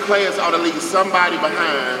like every class ought to leave somebody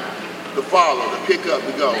behind to follow, to pick up,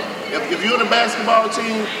 to go. If you're in a basketball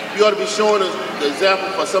team, you ought to be showing the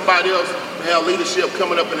example for somebody else to have leadership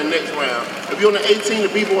coming up in the next round. If you're on the 18,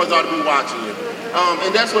 the B-boys ought to be watching you.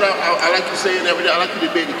 And that's what I like you saying every day. I like you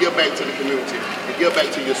to be able to give back to the community, to give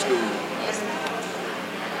back to your school.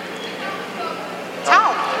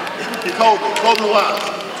 Talk. Kobe Wise.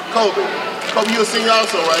 Kobe, you're a senior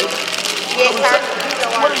also, right? Yes, sir.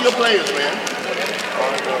 What are your plans, man?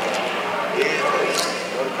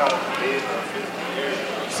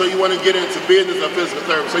 So you want to get into business or physical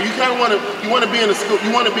therapy. So you kind of want to be in the school. You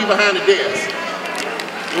want to be behind the desk.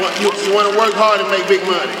 You want to work hard and make big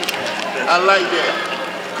money. I like that.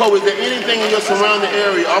 Kobe, is there anything in your surrounding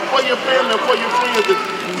area or for your family or for your friends that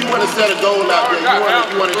you want to set a goal out there?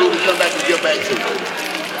 You want to do to come back and give back to?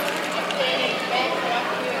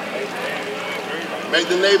 Make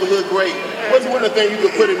the neighborhood great. What's one of the things you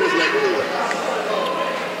could put in this neighborhood?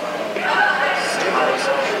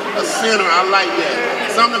 A center, I like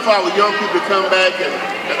that. Something for our young people to come back and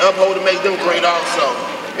uphold and make them great also.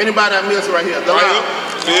 Anybody I miss right here?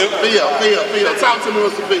 Phil. Talk to me,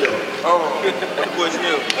 Mr. Phil. What's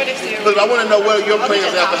new? Look, I want to know what are your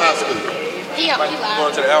plans after high school.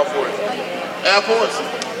 Going to the Air Force. Air Force?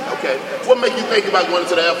 Okay. What make you think about going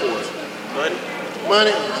to the Air Force?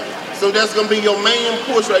 Money? So that's going to be your main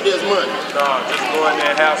push right there is money? No, just go in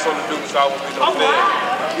there and have something to do so I won't be no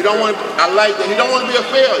failure. You don't want to, I like that. You don't want to be a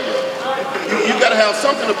failure. You got to have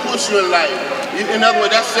something to push you in life. In other words,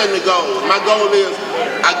 that's setting the goal. My goal is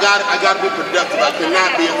I got to be productive. I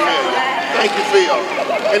cannot be a failure. Thank you, Phil.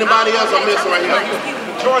 Anybody else I'm missing right here?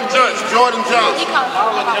 Jordan Johnson. Talk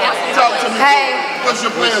to me. Hey. What's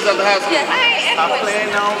your plans after high school? I plan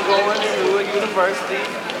on going to a university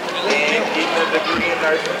and getting a degree in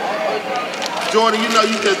nursing. Jordan, you know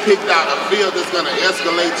you just picked out a field that's going to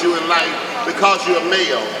escalate you in life because you're a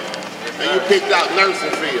male. And you picked out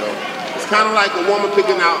nursing field. It's kind of like a woman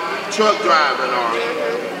picking out truck driving or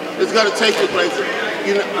it's going to take you places.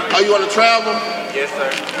 Are you going to travel? Yes, sir.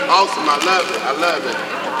 Awesome. I love it.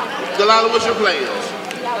 Delilah, what's your plans?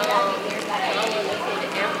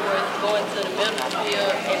 Going to the middle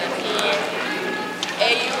field and attend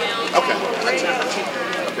AUM. Okay.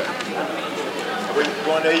 Are we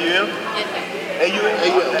going to AUM? Yes, sir.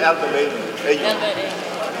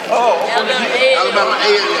 Alma Mater. Alabama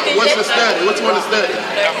A&M. What's your study? What you want to study?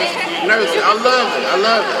 Nursing. I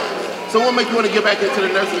love it. So what make you want to get back into the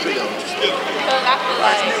nursing field?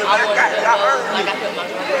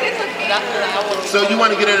 So you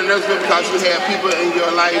want to get into the nursing field because you have people in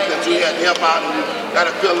your life that you had to help out and you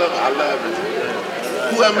got to fill up? I love it.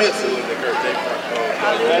 Who am I missing?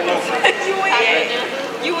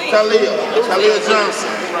 Talia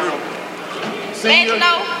Johnson. Senior?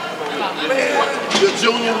 You're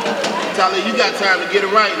junior? Talia, you got time to get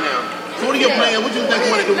it right now. So what are your plans? What do you think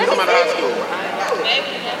you want to do when you come out of high school?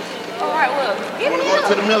 You want to go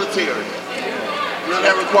to the military. You know,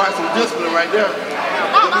 that requires some discipline right there.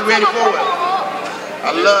 You'll be ready for it.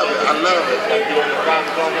 I love it.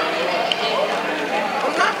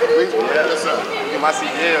 Yes, sir. Get my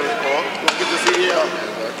CDL report. Get the CDL.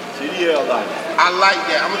 CDL life. I like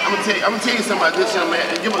that. I'm gonna tell you something about this young man.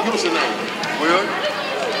 Give us your name. Will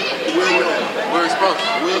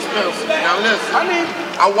Spencer. Now listen.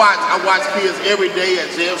 I watch kids every day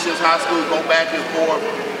at JFS High School go back and forth.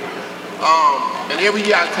 And every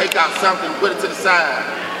year I take out something, put it to the side.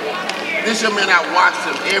 This young man, I watch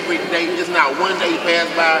him every day. There's not one day he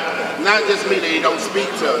passed by, not just me that he don't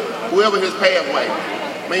speak to, whoever his pathway.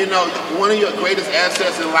 Man, you know, one of your greatest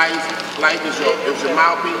assets in life is your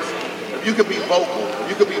mouthpiece. If you could be vocal,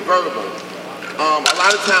 if you could be verbal, A lot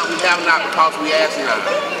of times we have not because we ask not.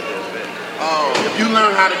 If you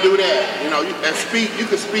learn how to do that, and speak, you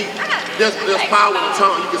can speak. There's power in the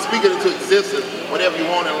tongue. You can speak it into existence, whatever you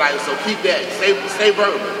want in life. So keep that. Stay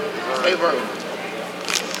verbal. Stay verbal.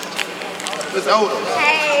 Miss Oda.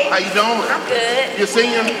 Hey. How you doing? I'm good. You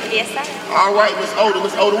senior? Yes, sir. All right, Miss Oda.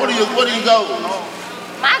 Miss Oda, what are your goals?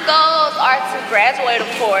 My goals are to graduate,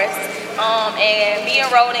 of course, and be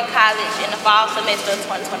enrolled in college in the fall semester of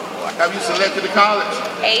 2024. Have you selected the college?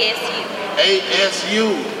 ASU.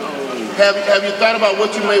 ASU. Have you thought about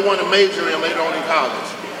what you may want to major in later on in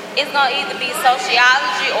college? It's going to either be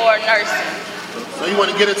sociology or nursing. So you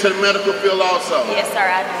want to get into the medical field also? Yes, sir,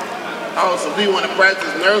 I do. Also, do you want to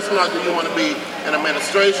practice nursing or do you want to be in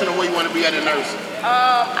administration or where you want to be at in nursing?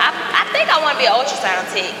 I think I want to be an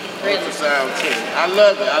ultrasound tech. Really. Ultrasound tech. I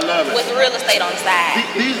love it. With real estate on the side.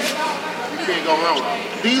 You can't go wrong.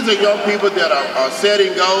 These are young people that are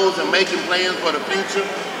setting goals and making plans for the future.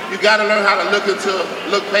 You got to learn how to look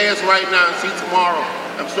past right now and see tomorrow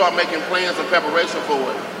and start making plans and preparation for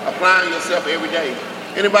it. Applying yourself every day.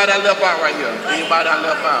 Anybody I left out right here? Anybody I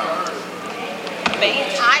left out? Me.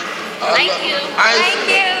 Thank you.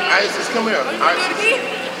 Isis, come here. Isis.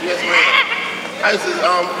 Yes, ma'am. Isis,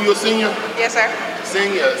 you a senior? Yes, sir.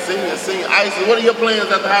 Senior. Isis, what are your plans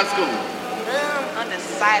after high school?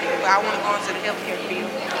 Undecided, but I want to go into the healthcare field.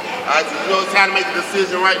 Isis, you know it's time to make a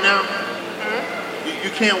decision right now? You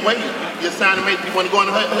can't wait. It's time to you want to go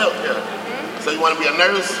into healthcare. So you want to be a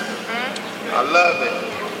nurse? I love it.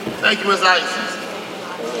 Thank you, Miss Isis.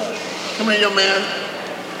 Come here, young man.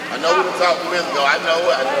 I know we talked a minute ago. I know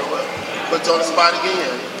it. Put you on the spot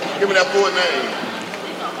again. Give me that full name.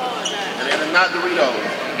 And it is not Doritos.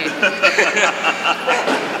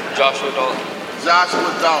 Joshua Dalton.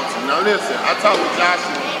 Joshua Dalton. Now listen, I talked with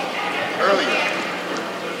Joshua earlier.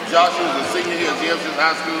 Joshua is a senior here at JFS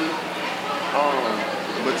High School.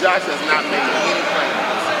 But Josh has not made any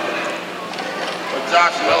plans. But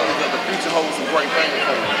Josh knows that the future holds some great things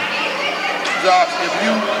for him. Josh,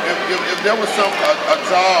 if there was a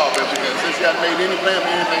job, since you hadn't made any plans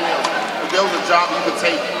or anything else, if there was a job you could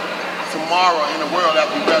take tomorrow in the world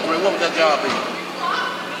after you graduate, what would that job be?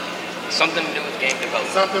 Something to do with game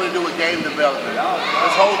development. Something to do with game development.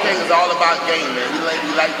 This whole thing is all about game, man. He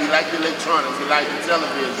like the electronics. He like the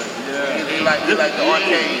television. Yeah. He like the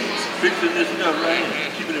arcades. Fixing this stuff, right?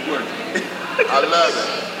 Keeping it working. I love it.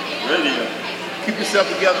 Radio. Keep yourself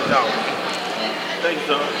together, dog. Thanks,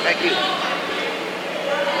 son. Thank you.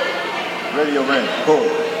 Radio ran. Cool.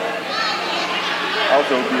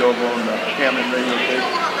 Also be over on the Cameron radio station,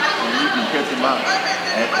 and you can catch him out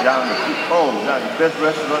down the best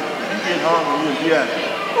restaurant. If you get hungry, you'll be at.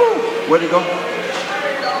 Where'd he go?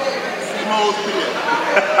 Simo's Pier.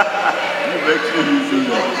 You make sure you see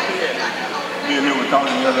that. Me and him were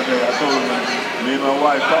talking the other day. I told him me and my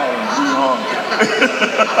wife called him. We were hungry.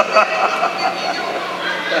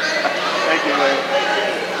 Thank you, man.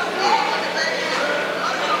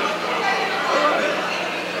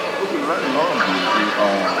 Running along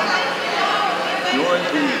during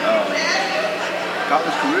the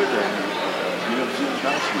college career day at MCTS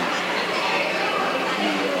High School.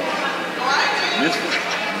 You missed it.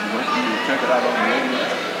 You went to check it out on the radio.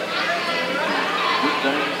 Good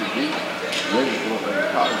thing to be ready for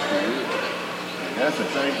a college career. And that's a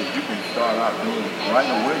thing that you can start out doing right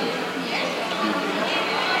away.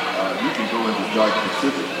 You can go into Georgia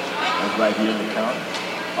Pacific. That's right here in the county.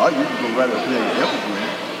 Or you can go right up here in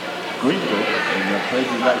Evergreen. Greenville, and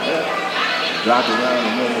places like that, drive around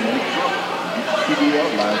and run in a truck, get your CDL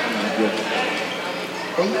license, and get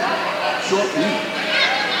 8 short weeks. 2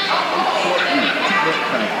 month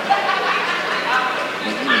time.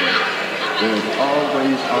 But anyway, there is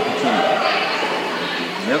always opportunity.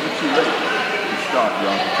 It's never too late to start your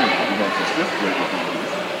opportunity. We have some fifth graders in here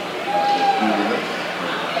that do with us.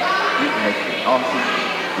 It has been awesome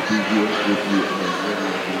to be here with you and ready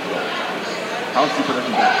to be back. House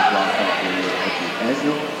Superintendent Dr. John Parker at the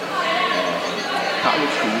annual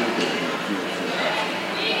college career day here at JFS High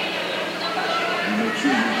School. You make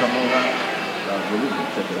sure you come on out, really, and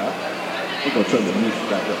check it out. We're going to turn the music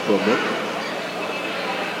back up for a bit.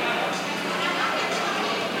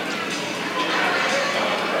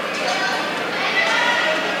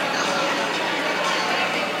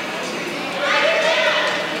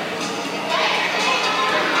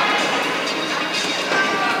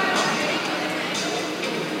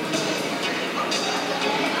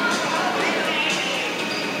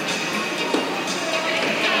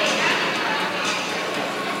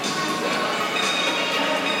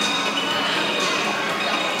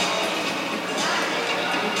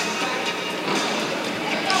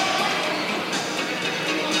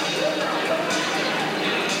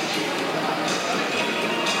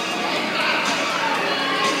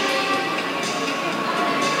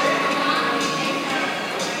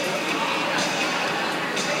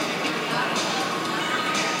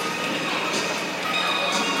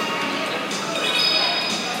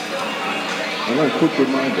 I'd like a quick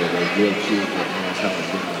reminder that JFS Alumni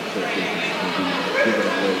Association will be giving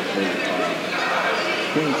away a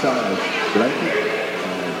queen size blanket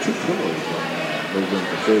and 2 pillows on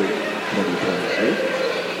November 3rd, 2023.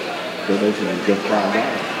 Donation is just $5.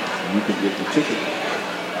 And you can get the ticket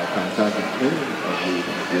by contacting any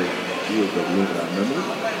of the viewers of Alumni members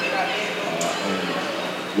and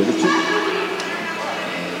get a ticket.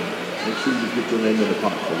 Make sure you get your name in the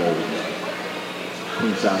pot for those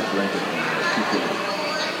queen size blanket and 2 pillows.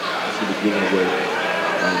 This will be given away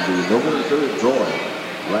on the November 3rd drawing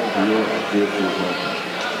right here at JFS Homecoming.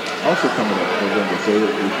 Also coming up November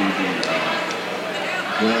 3rd will be the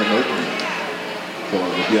grand opening for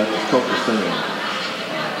the JFS Culture Center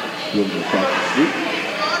building across the street.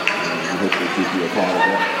 And we hope that you'll be a part of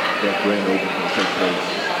that. That grand opening will take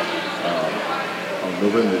place on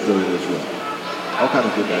November 3rd as well. All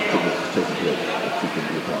kinds of good activities taking place that you can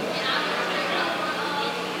be a part of.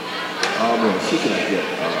 Well, see can I get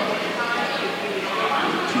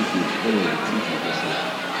teachers, any of the teachers this year.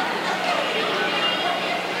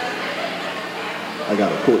 I got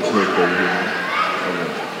a coach head over here. I'm going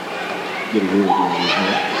to get a word in his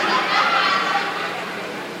hand.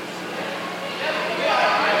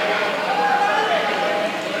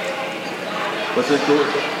 What's that,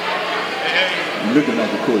 coach? You're looking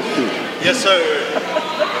like a coach too. Yes, sir.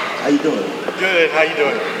 How you doing? Good. How you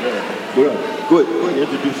doing? Yeah. Well, good. Go ahead and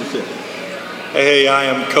introduce yourself. Hey, I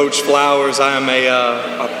am Coach Flowers. I am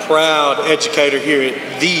a proud educator here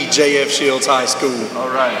at the JF Shields High School. All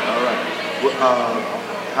right. Well,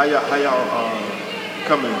 how y'all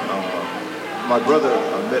coming? My brother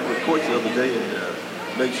met with Coach the other day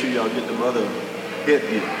and make sure y'all get them other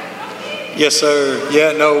headgear. Yes, sir.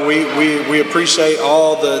 Yeah, no, we appreciate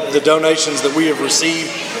all the donations that we have received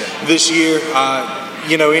this year.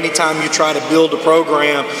 You know, anytime you try to build a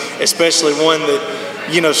program, especially one that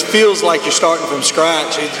feels like you're starting from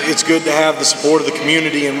scratch, it's good to have the support of the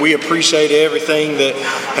community, and we appreciate everything that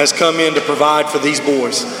has come in to provide for these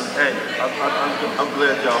boys. Hey, I'm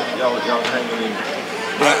glad y'all hanging in.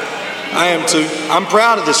 Yeah, I am too. I'm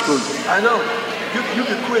proud of this group. I know. You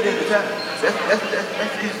can quit any time.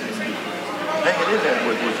 That's easy. Hanging in there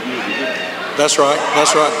was good. That's right. I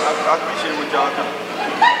appreciate what y'all doing.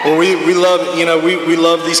 Well, we love, we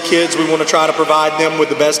love these kids. We want to try to provide them with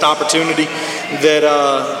the best opportunity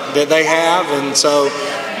that they have, and so,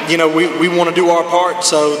 we want to do our part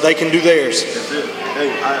so they can do theirs. That's it. Hey,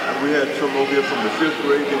 we had some over here from the 5th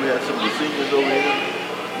grade, then we had some of the seniors over here.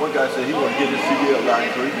 One guy said he wanted to get his CDL line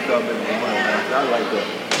so he can start making some money. I like that.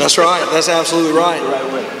 That's right. That's absolutely right. That's the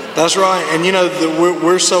right way. That's right. And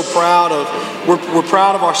we're so proud of we're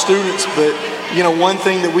proud of our students, but one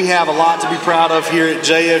thing that we have a lot to be proud of here at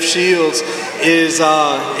JF Shields is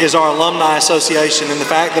our Alumni Association, and the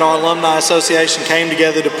fact that our Alumni Association came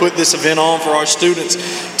together to put this event on for our students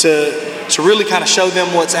to really kind of show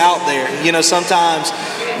them what's out there. Sometimes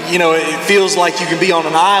it feels like you can be on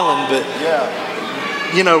an island, but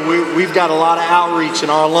we've got a lot of outreach,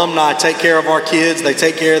 and our alumni take care of our kids. They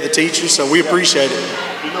take care of the teachers, so we appreciate it.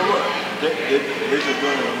 You know what? They've been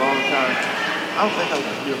doing it a long time. I don't think I was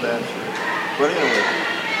here last year. But anyway,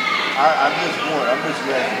 I missed one. I missed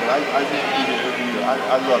last year, but I used to be there every year.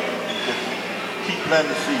 I love it. Just keep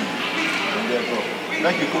planting the seed, and there go.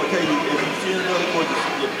 Thank you, Coach. Hey, if you see another coach,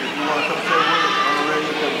 if you want to come say a word on the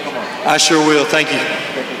radio, come on. I sure will. Thank you.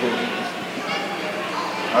 Thank you, Coach.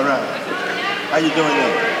 All right. How you doing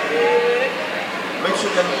now? Make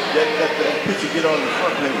sure that picture get on the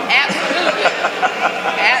front page. Absolutely.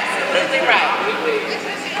 Absolutely right.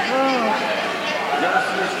 Y'all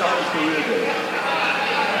see us start his career there.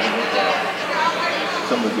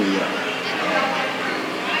 Some of the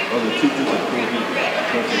other teachers and coaches,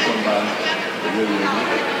 especially come by the radio.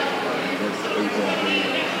 That's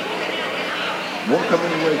everything. More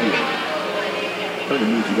coming away here. Turn the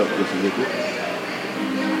music up just a little bit.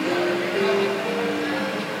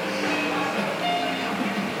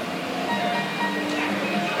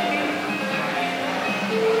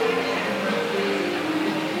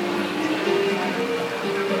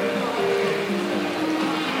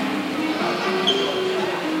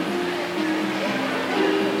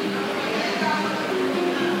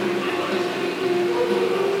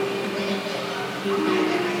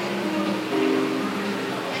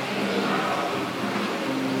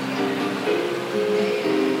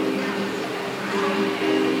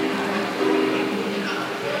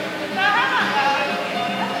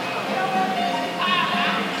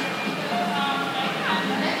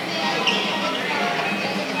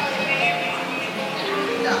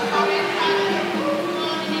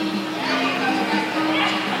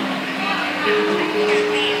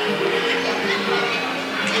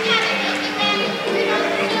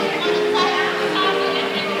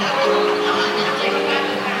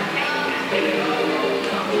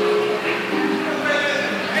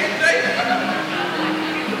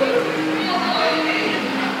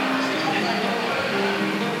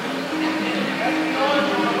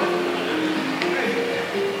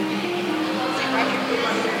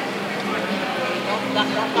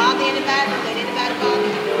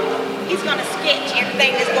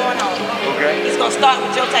 start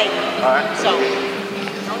with your table. All right. So,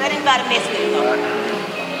 don't let anybody mess with you, though. All right.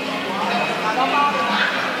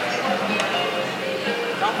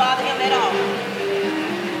 Don't bother him at all.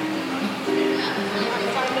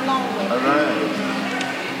 All right.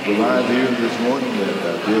 We're live here this morning at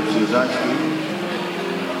JFS High School.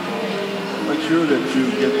 Make sure that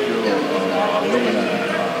you get your Alumni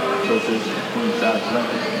Association Queen South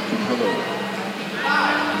blanket to pillow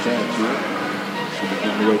chance here. So we're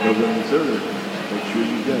giving away November 3rd. Make sure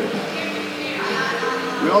you get it.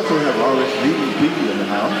 We also have RSVP in the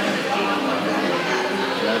house.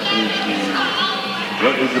 That is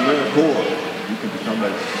what is the AmeriCorps? You can become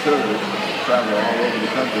a service, travel all over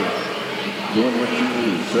the country, doing what you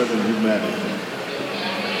do, serving humanity,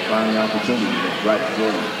 finding opportunities that's right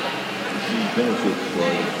for you, receive benefits for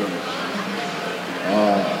your service.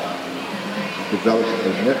 Develop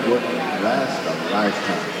a network that lasts a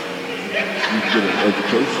lifetime. You can get an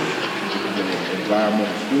education, you can get an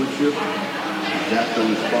environmental stewardship, disaster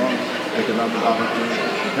response, economic opportunity,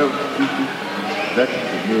 health people,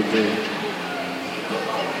 veterans and military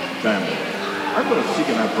family. I'm going to see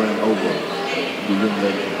can I bring over the young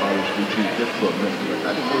lady from RSVP just for a minute.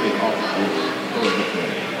 I didn't know they offered this. Oh, this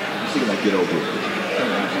one. See can I get over it.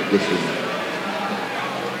 This one.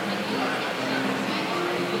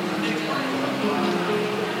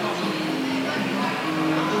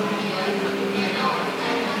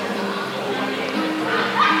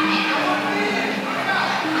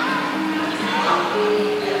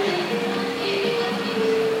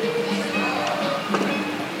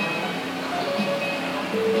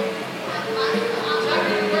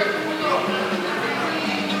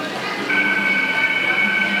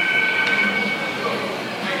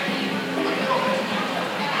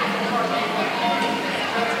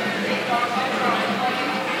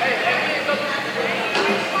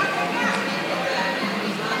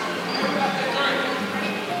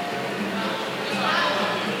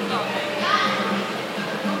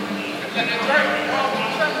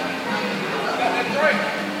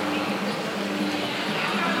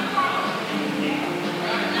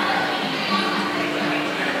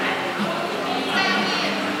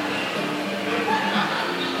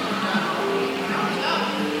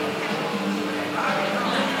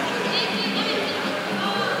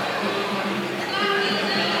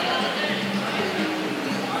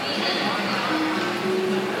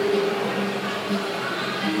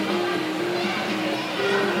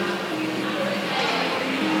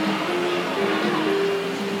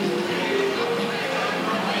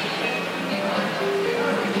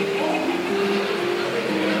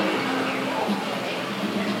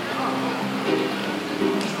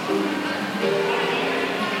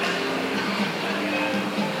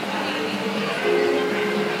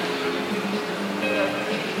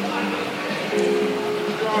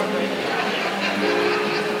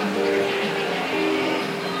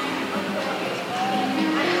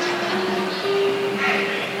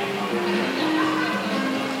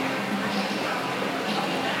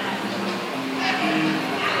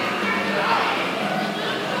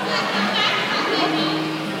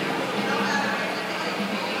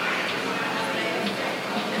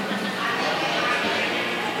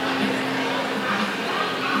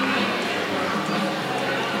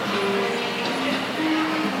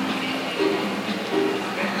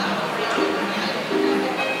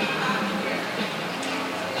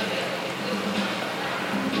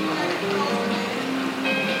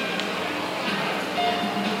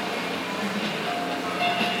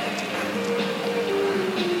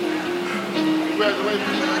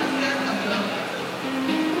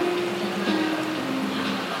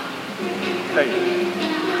 Hey,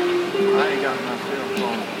 I ain't got my cell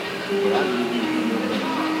phone, but I can give you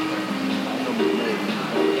the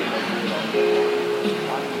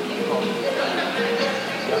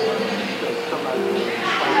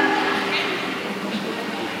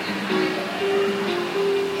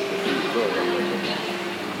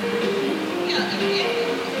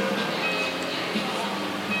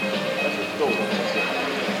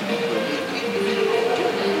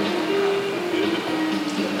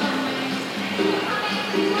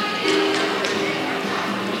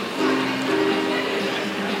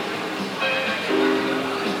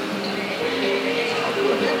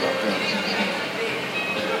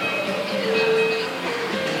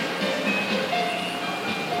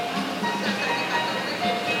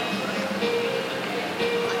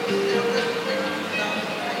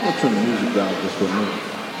turn the music down just for a minute.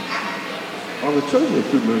 I was telling you a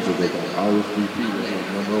few minutes ago about RSVP that was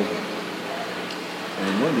number over.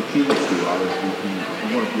 And one of the keys to RSVP, if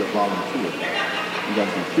you want to be a volunteer, you got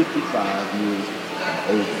to be 55 years and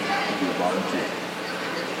older to be a volunteer.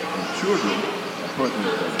 And children person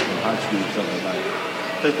in high school or something like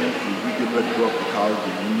taking, if you get ready to go up to college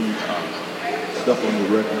and you need stuff on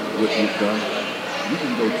your record, what you've done, you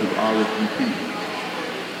can go to RSVP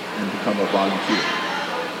and become a volunteer.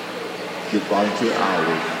 Get volunteer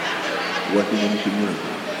hours working in the community.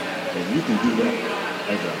 And you can do that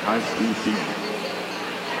as a high school senior.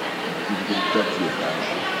 You can get in touch with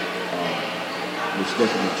Ms.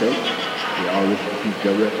 Stephanie Tate, the RSVP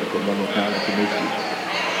director for Monroe County Commission,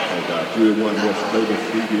 at 301 West Flavor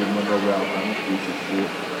Street here in Monroe, Alabama,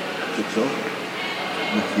 36460.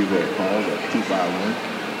 You can give her a call at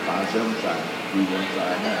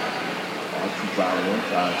 251-575-3159 or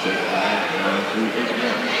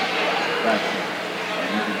 251-575-9381. And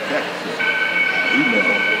you can text her,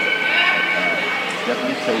 email her at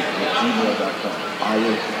StephanieTate@gmail.com.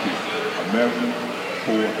 RSVP, American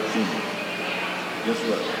Poor Seniors. Guess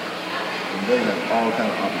what? And they have all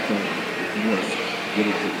kinds of opportunities if you want to get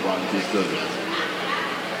into volunteer service.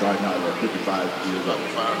 Starting out at 55 years old.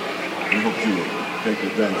 We hope you will take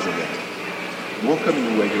advantage of that. More coming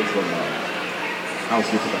your way here from House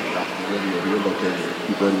District Dr. Radio here located at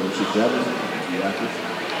 231 6th Avenue, Indianapolis,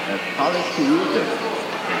 at College Career Day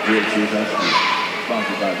at JFS High School,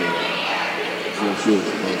 sponsored by the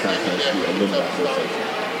JFS High School Alumni Association.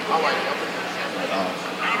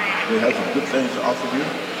 They have some good things to offer you,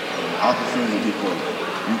 and the opportunity for you.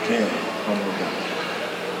 You can come on down.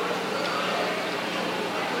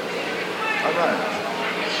 All right.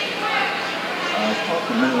 I've talked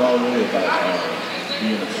a minute already about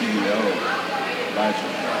being a CDL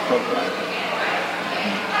license, truck license.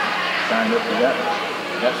 Sign up for that.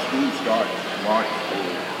 That school starts March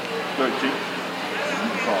 13th. You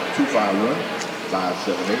can call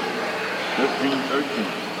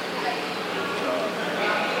 251-578-1313.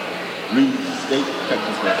 Reed State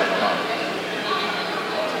Technical College.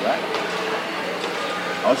 All right.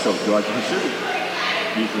 Also, Georgia Pacific.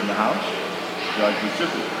 He's in the house. Georgia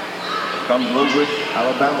Pacific. Come Bluewood,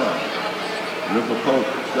 Alabama. River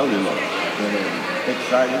Coast, Cellulose. And an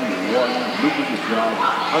exciting, rewarding, lucrative job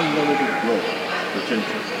with unlimited growth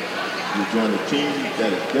potential. You join a team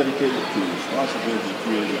that is dedicated to responsibility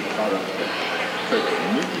creating products that touch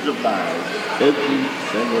millions of lives every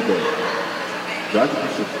single day. Georgia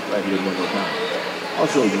Pacific, right here in Monroe County.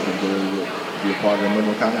 Also, you can go and be a part of the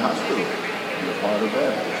Monroe County Hospital. Be a part of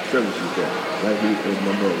that services there, right here in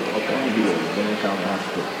Monroe, up on the hill, Monroe County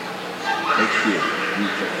Hospital. Make sure you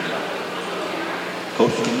check them out.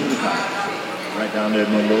 Coastal Community College, right down there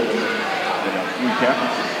in Monroe. They have 3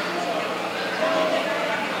 campuses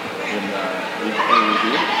in each area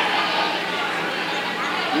here.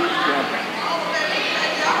 3 campuses.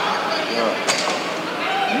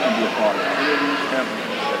 You can be a part of any of these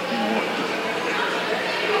campuses that you want to.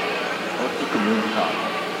 Coastal Community College.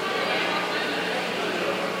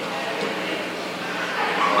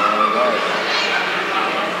 All right.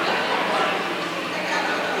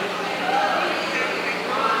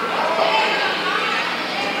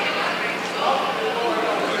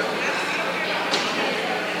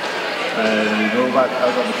 And you know about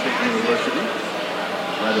Alabama State University,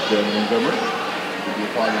 right up there in Montgomery. You can be a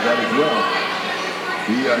part of that as well.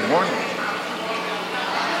 Be a Hornet.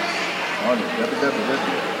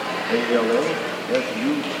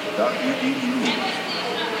 www.alsu.edu.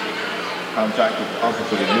 Contact the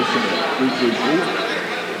Office of Admission at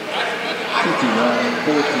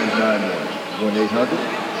 334-2291,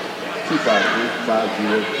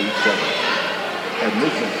 1-800-253-5037.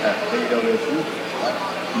 Admission at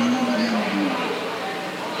ALSU.edu.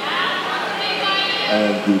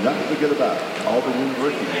 And do not forget about Auburn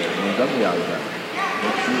University in Montgomery, Alabama.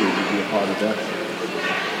 Make sure you be a part of that.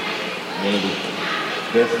 One of the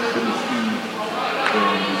best business schools in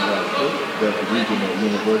the United States, best regional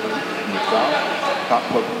university in the South, top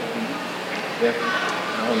public schools, best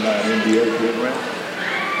online MBA program,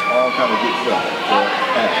 all kind of good stuff.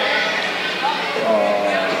 At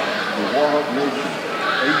the Warhawk Nation,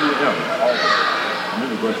 AUM, Auburn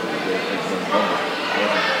University, there in Montgomery.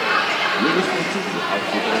 You're listening to the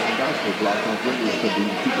House of Enrollment Gospel Block on Radio. Could be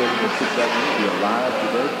 231 6th Avenue. We are live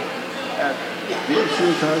today at the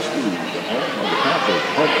ASU High School, the home of the Panthers.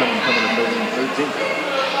 Homecoming coming up November 13th.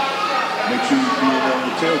 Make sure you be in on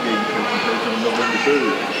the tailgate taking place on November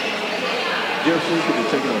 3rd. JFS could be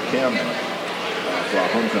taking on camera for our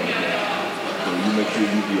homecoming game. So you make sure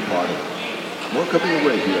you be a part of it. More coming your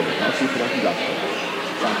way here at the House of Enrollment Gospel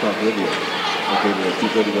Block Radio. Located at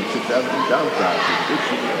 231 6th Avenue, downside to the big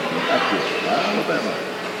city of Nettles, Alabama.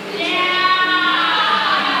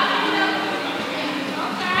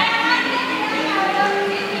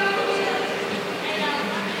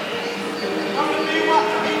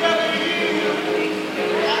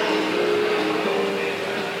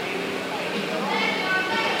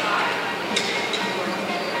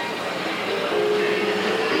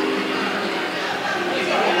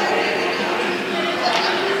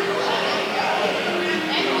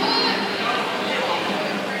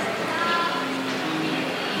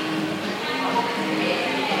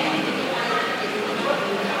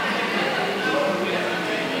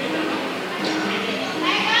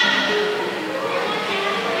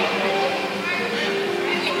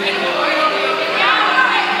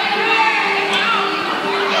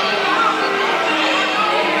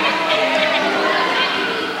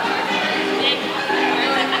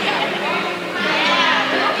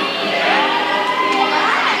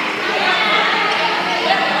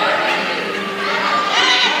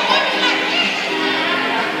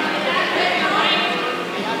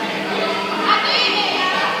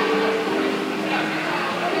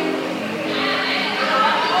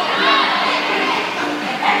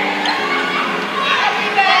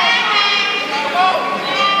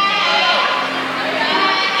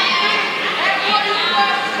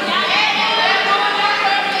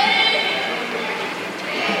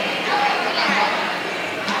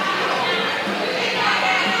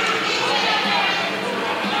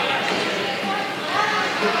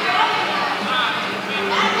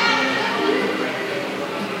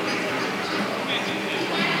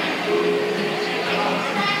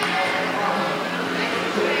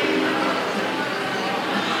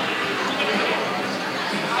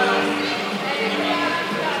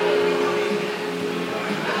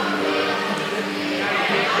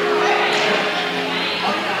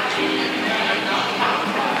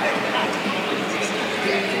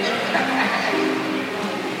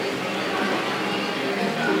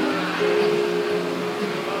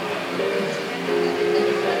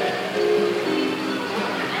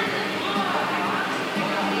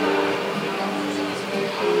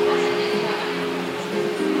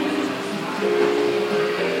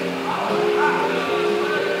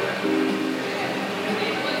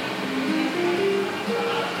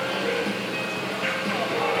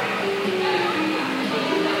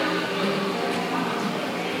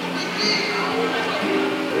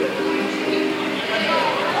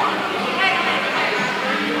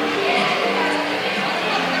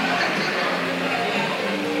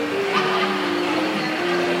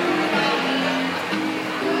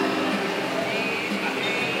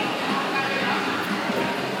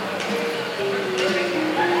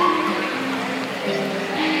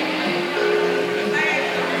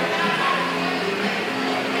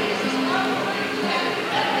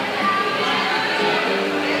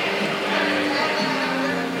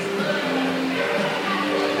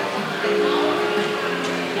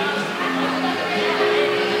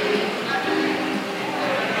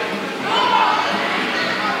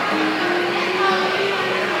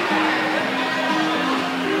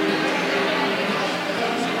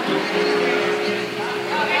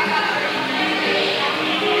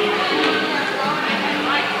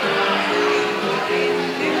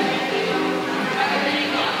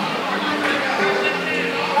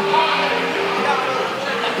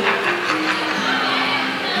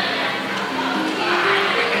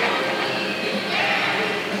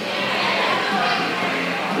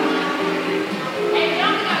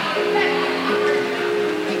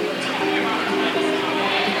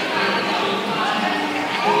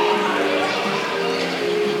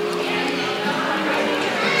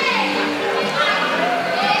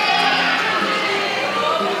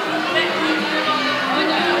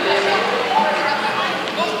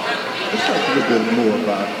 little bit more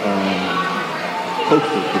about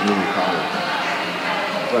Coastal Community College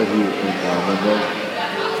right here in Monroe.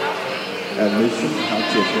 Admission, how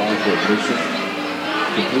to apply for admission.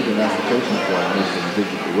 Complete an application for admission.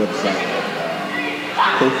 Visit the website at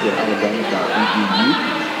coastalalabama.edu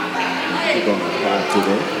and click on apply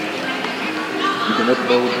today. You can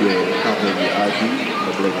upload your copy of your ID,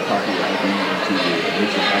 upload a copy of your ID into your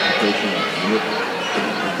admission application and submit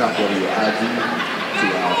a copy of your ID to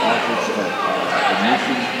our office of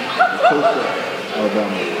admission at Coastal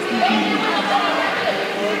Alabama EDU.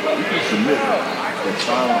 You can submit the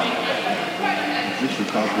following official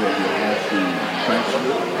copy of your high school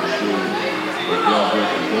transcript to the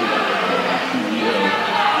graduation date of the CEL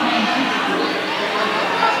EDG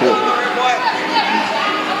school.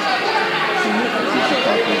 Submit official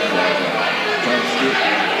copy of your transcript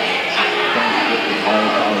of all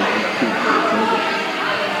colleges to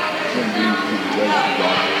send these to the registered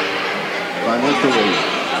office. Financial aid.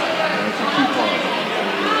 That's a key part of it.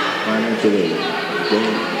 Financial aid.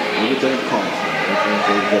 Everything costs. Everything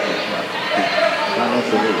goes up in price.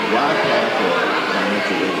 Financial aid. Why apply for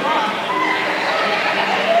financial aid?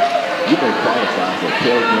 You may qualify for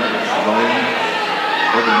Pell Grants, loans,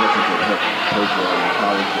 other methods of help pay for your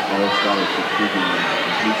college or all scholarship figure and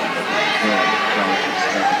completion of the exam scholarship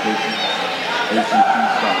application, ACT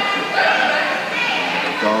scholarship.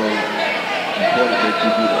 It's all important that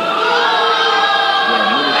you do that. There are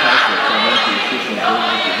many types of financial assistance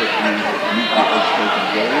programs to help you meet your education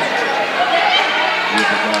goals. We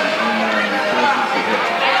provide online resources to help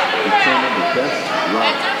determine the best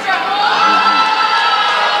route for you.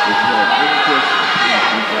 If you have any questions, please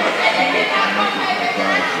reach out to your financial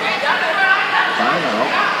advisor. Find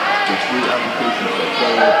out the free applications for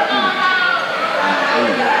fellow students.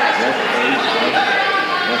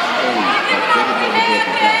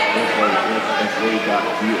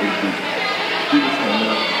 www.sa.gov. Students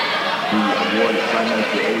cannot be awarded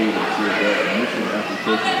financial aid until their admission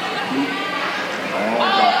application is complete and all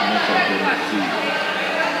documents have been received.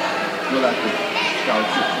 Fill out the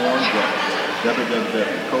scholarship forms at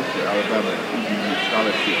www.coastalalabama.edu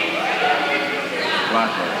scholarship. Apply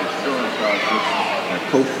for insurance scholarships at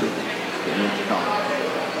Coastal Community College.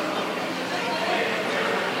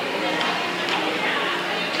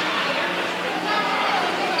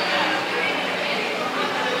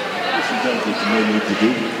 Things that you may need to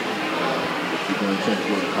do if you're going to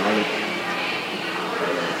go to college.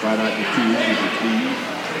 Find out your fees,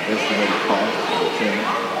 estimated costs of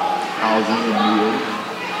attendance, housing and meals,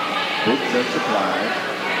 books and supplies,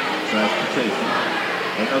 transportation,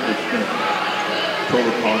 and other expenses,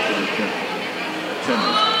 total cost of attendance.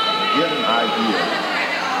 Get an idea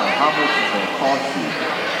of how much it's going to cost you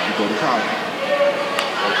to go to college.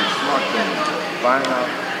 As a smart thing, find out,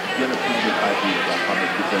 get a pretty good idea about how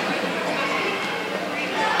much you think it's going to cost.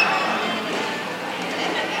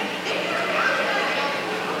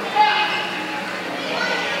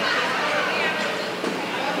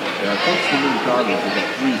 Coastal Community College has got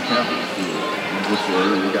 3 campuses here in this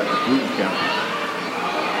area. We got the Bruton campus.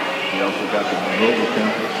 We also got the Monroe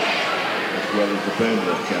campus, as well as the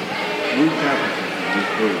Panthers campus. 3 campuses in this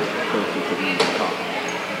area of Coastal Community College.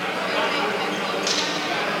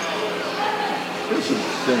 There's some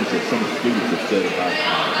things that some students have said about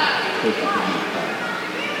Coastal Community College.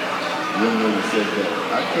 The young lady said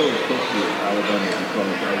that I chose Coastal Alabama because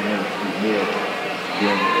I wanted to be more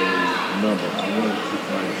than a number. I wanted to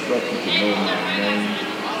my instructor to know my name,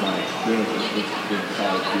 my experience with this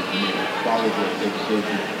college gives me a quality of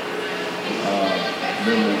education,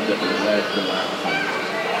 memories that will last a lifetime.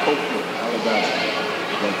 Coastal Alabama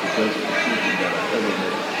was the best decision that I ever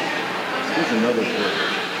made. Here's another quote.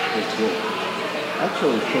 I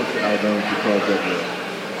chose Coastal Alabama because of the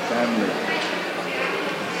family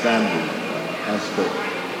aspect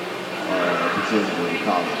of the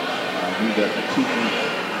college. I knew that the teachers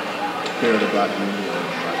cared about me and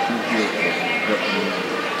my teachers helped me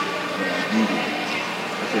when I needed it.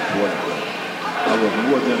 That's important. I was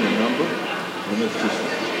more than a number in the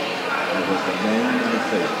system. I was a name and a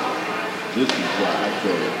face. This is why I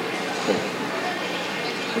chose Coastal.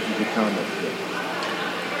 What is the comment there?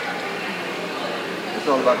 It's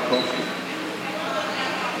all about Coastal.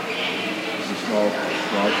 This is small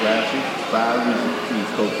classes, 5 reasons to choose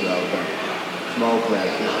Coastal Alabama. Small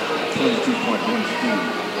classes, 22.1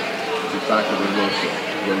 students to faculty ratio.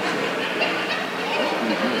 That's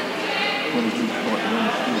pretty good.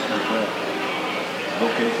 22.1 students per class.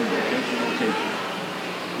 Location.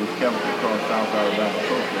 This campus across South Alabama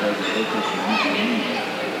Coastal has a location to meet your needs.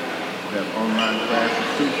 We have online classes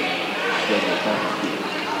too, scheduled faculty.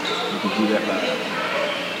 You can do that by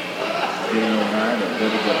getting online at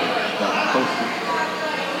www.coastal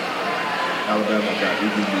Alabama got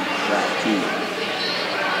EBU track too.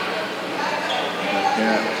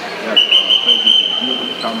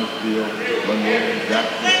 Thomasville, Monroe,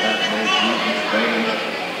 Jackson, Atlanta, Houston, Spain,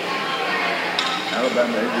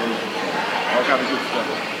 Alabama, they did all kind of good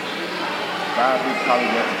stuff. 5 big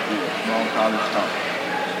college atmosphere, small college town.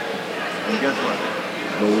 And guess what?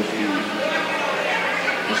 Those schools.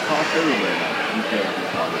 It's cost everywhere now. You can't be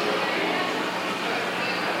part of it.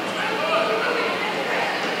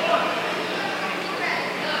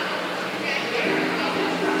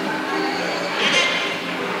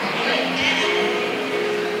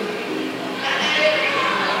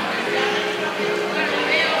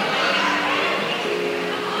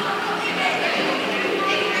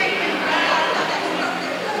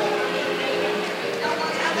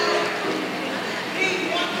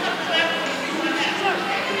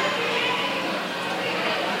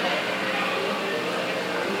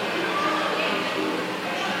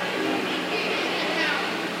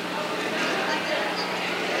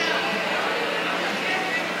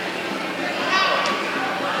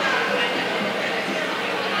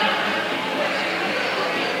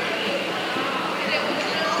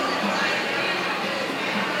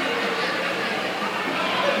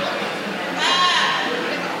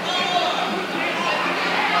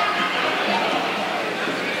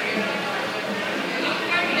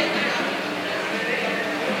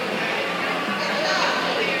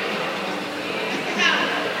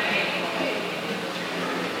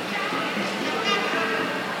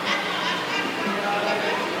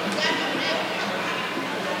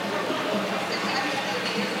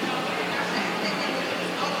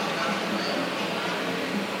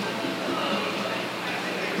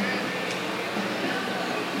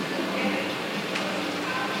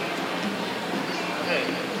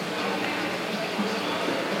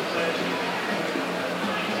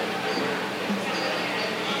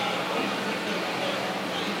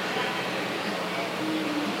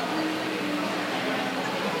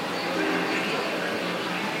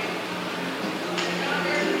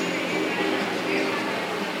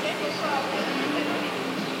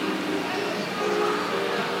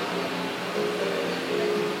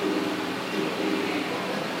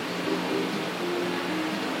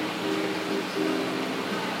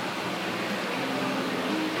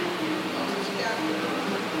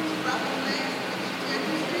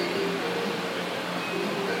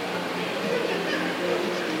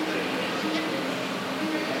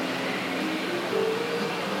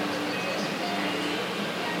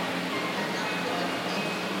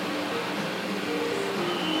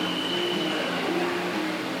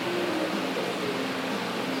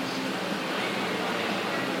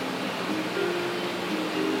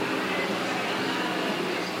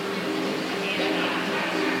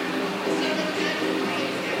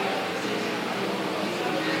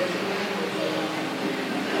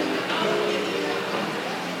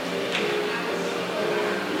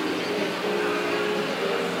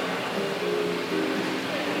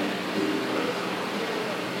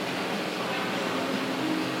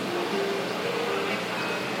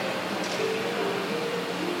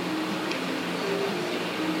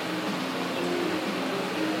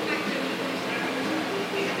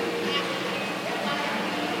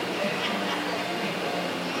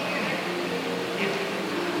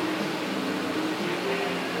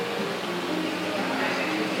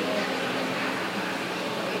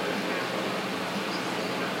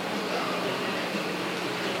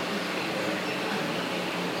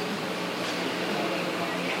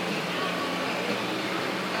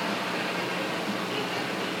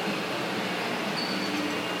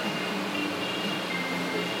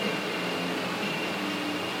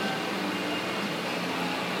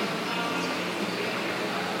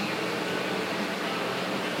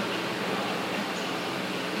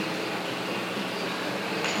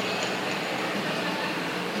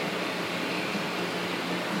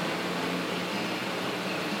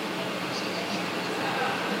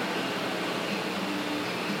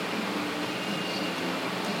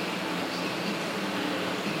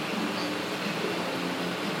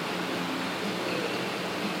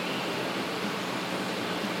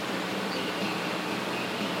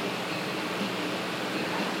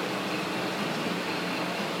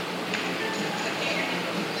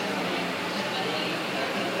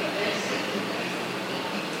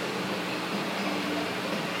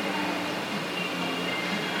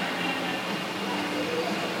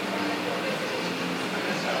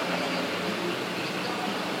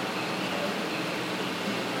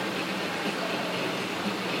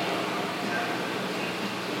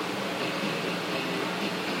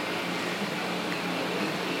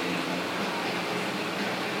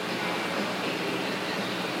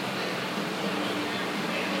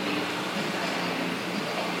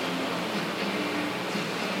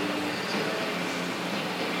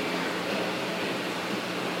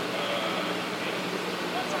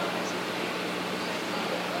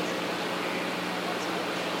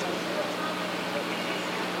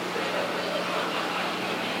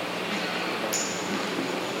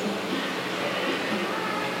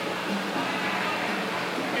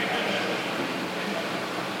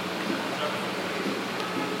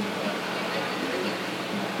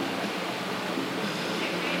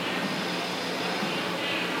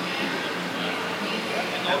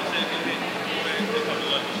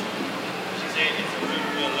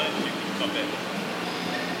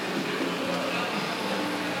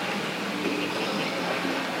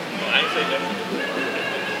 say that.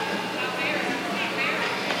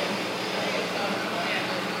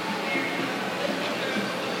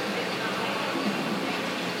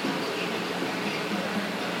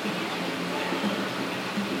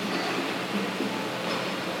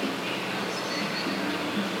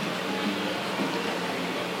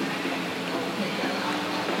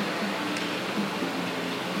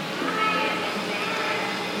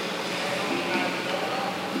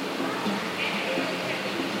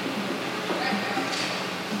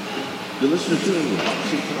 You're listening to the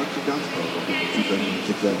MCTS Gospel of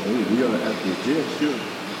 2006 Avenue. We are at the JFS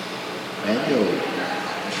annual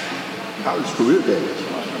college career day.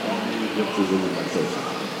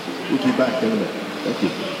 We'll be back in a minute. Thank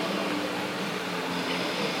you.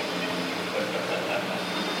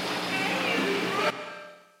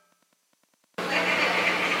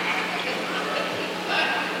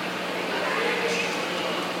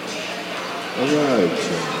 All right.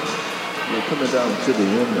 We're coming down to the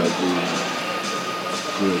end of the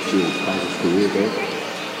college career day.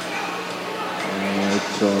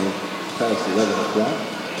 It's past 11 o'clock.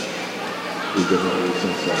 We've been here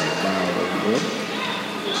since 9 a.m.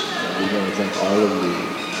 We want to thank all of the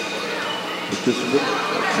participants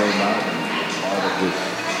that came out and part of this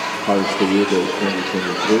college career day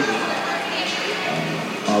 2023.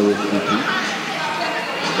 RSVP,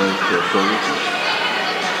 those services.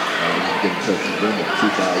 You can get in touch with them at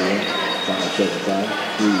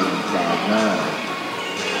 575-3159.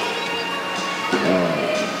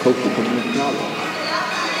 Coastal Community College,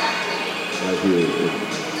 right here in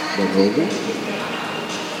Monrovia.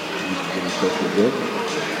 You can get in touch with them.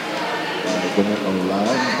 Go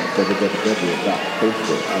online at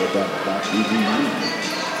www.coastalalabama.edu.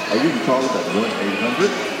 Or you can call us at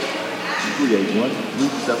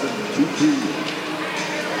 1-800-381-3722.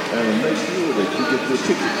 And make sure that you get your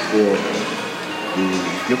tickets for the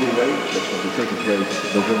giveaway that's going to be taking place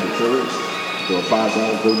November 3rd for a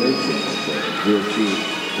 $5 donation for the ASU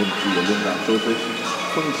Alumni Association,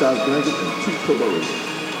 20 blankets and 2 pillows.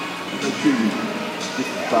 Make sure you get the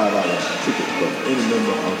 $5 ticket from any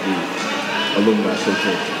member of the Alumni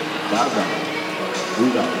Association. $5,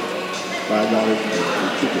 $3, $5 for a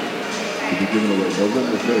ticket to be given away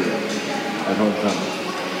November 3rd at homecoming.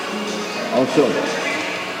 Also,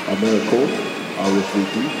 AmeriCorps,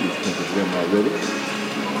 RSVP, you've come to them already.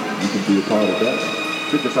 You can be a part of that.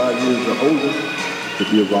 55 years or older to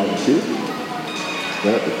be a volunteer.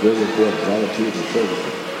 That is very important, volunteers and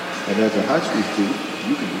services. And as a high school student,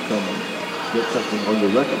 you can get something on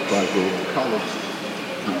your record prior to going to college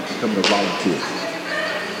to become a volunteer.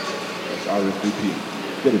 That's RSVP.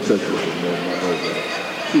 Get in touch with them, man. My number is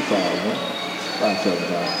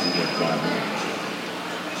 251-575-3159.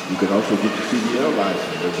 You can also get your CDL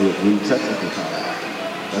license at the Green Technical College.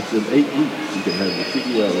 That's in 8 weeks. You can have your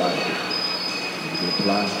CDL license. You can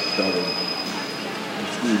apply starting in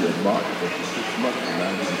school in March. That's for 6 months. And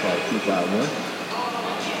now you can call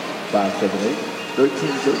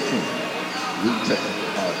 251-578-1313. Green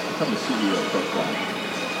Technical College. Become a CDL truck driver.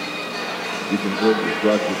 You can go to the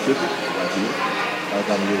Georgia Pacific right here.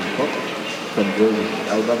 Alabama River Public. Come go to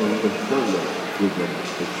Alabama River Public. With an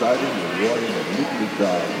exciting, rewarding, and legally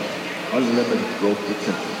guided, unlimited growth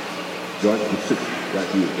potential. Georgia Pacific, right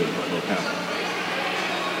here in Monroe County.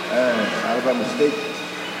 And Alabama State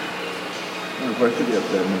University up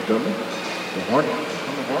there in Montgomery, the Hornet,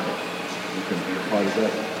 become a Hornet. You can be a part of that.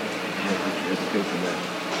 You can get your education there.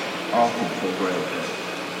 Awesome program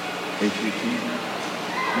at ACT. You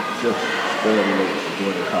can just spare the late for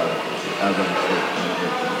going to college at Alabama State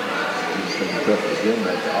University. You can touch again,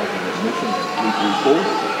 that's alternate admission at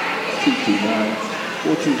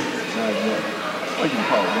 334-229-4291. Or you can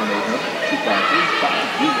call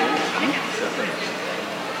 1-800-253-5037.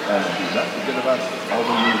 And do not forget about all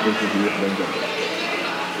the universities here at Montgomery.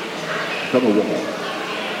 Become a woman.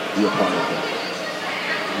 Be a part of that.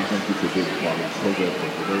 We thank you for being a part of the program for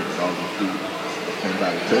today. All the students that came by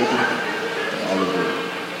the table and all of the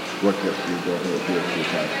work that we do here at DSU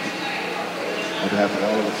College. On behalf of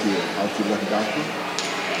all of us here at House of Record Gospel,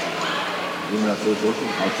 Alumni Association,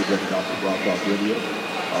 House of Record Gospel, Rock Talk Radio,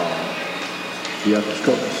 the After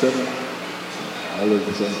Culture Center, all of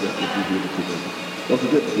the things that we do here today. Don't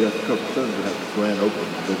forget that the After Culture Center will have the grand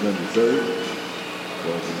opening on November 3rd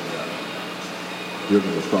for the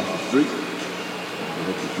building across the street. And we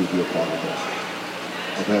hope that you'll be a part of that.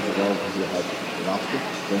 On behalf of all of us here at House of Gospel,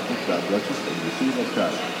 thank you, God bless you, and we'll see you next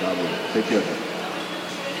time. God willing. Take care of you.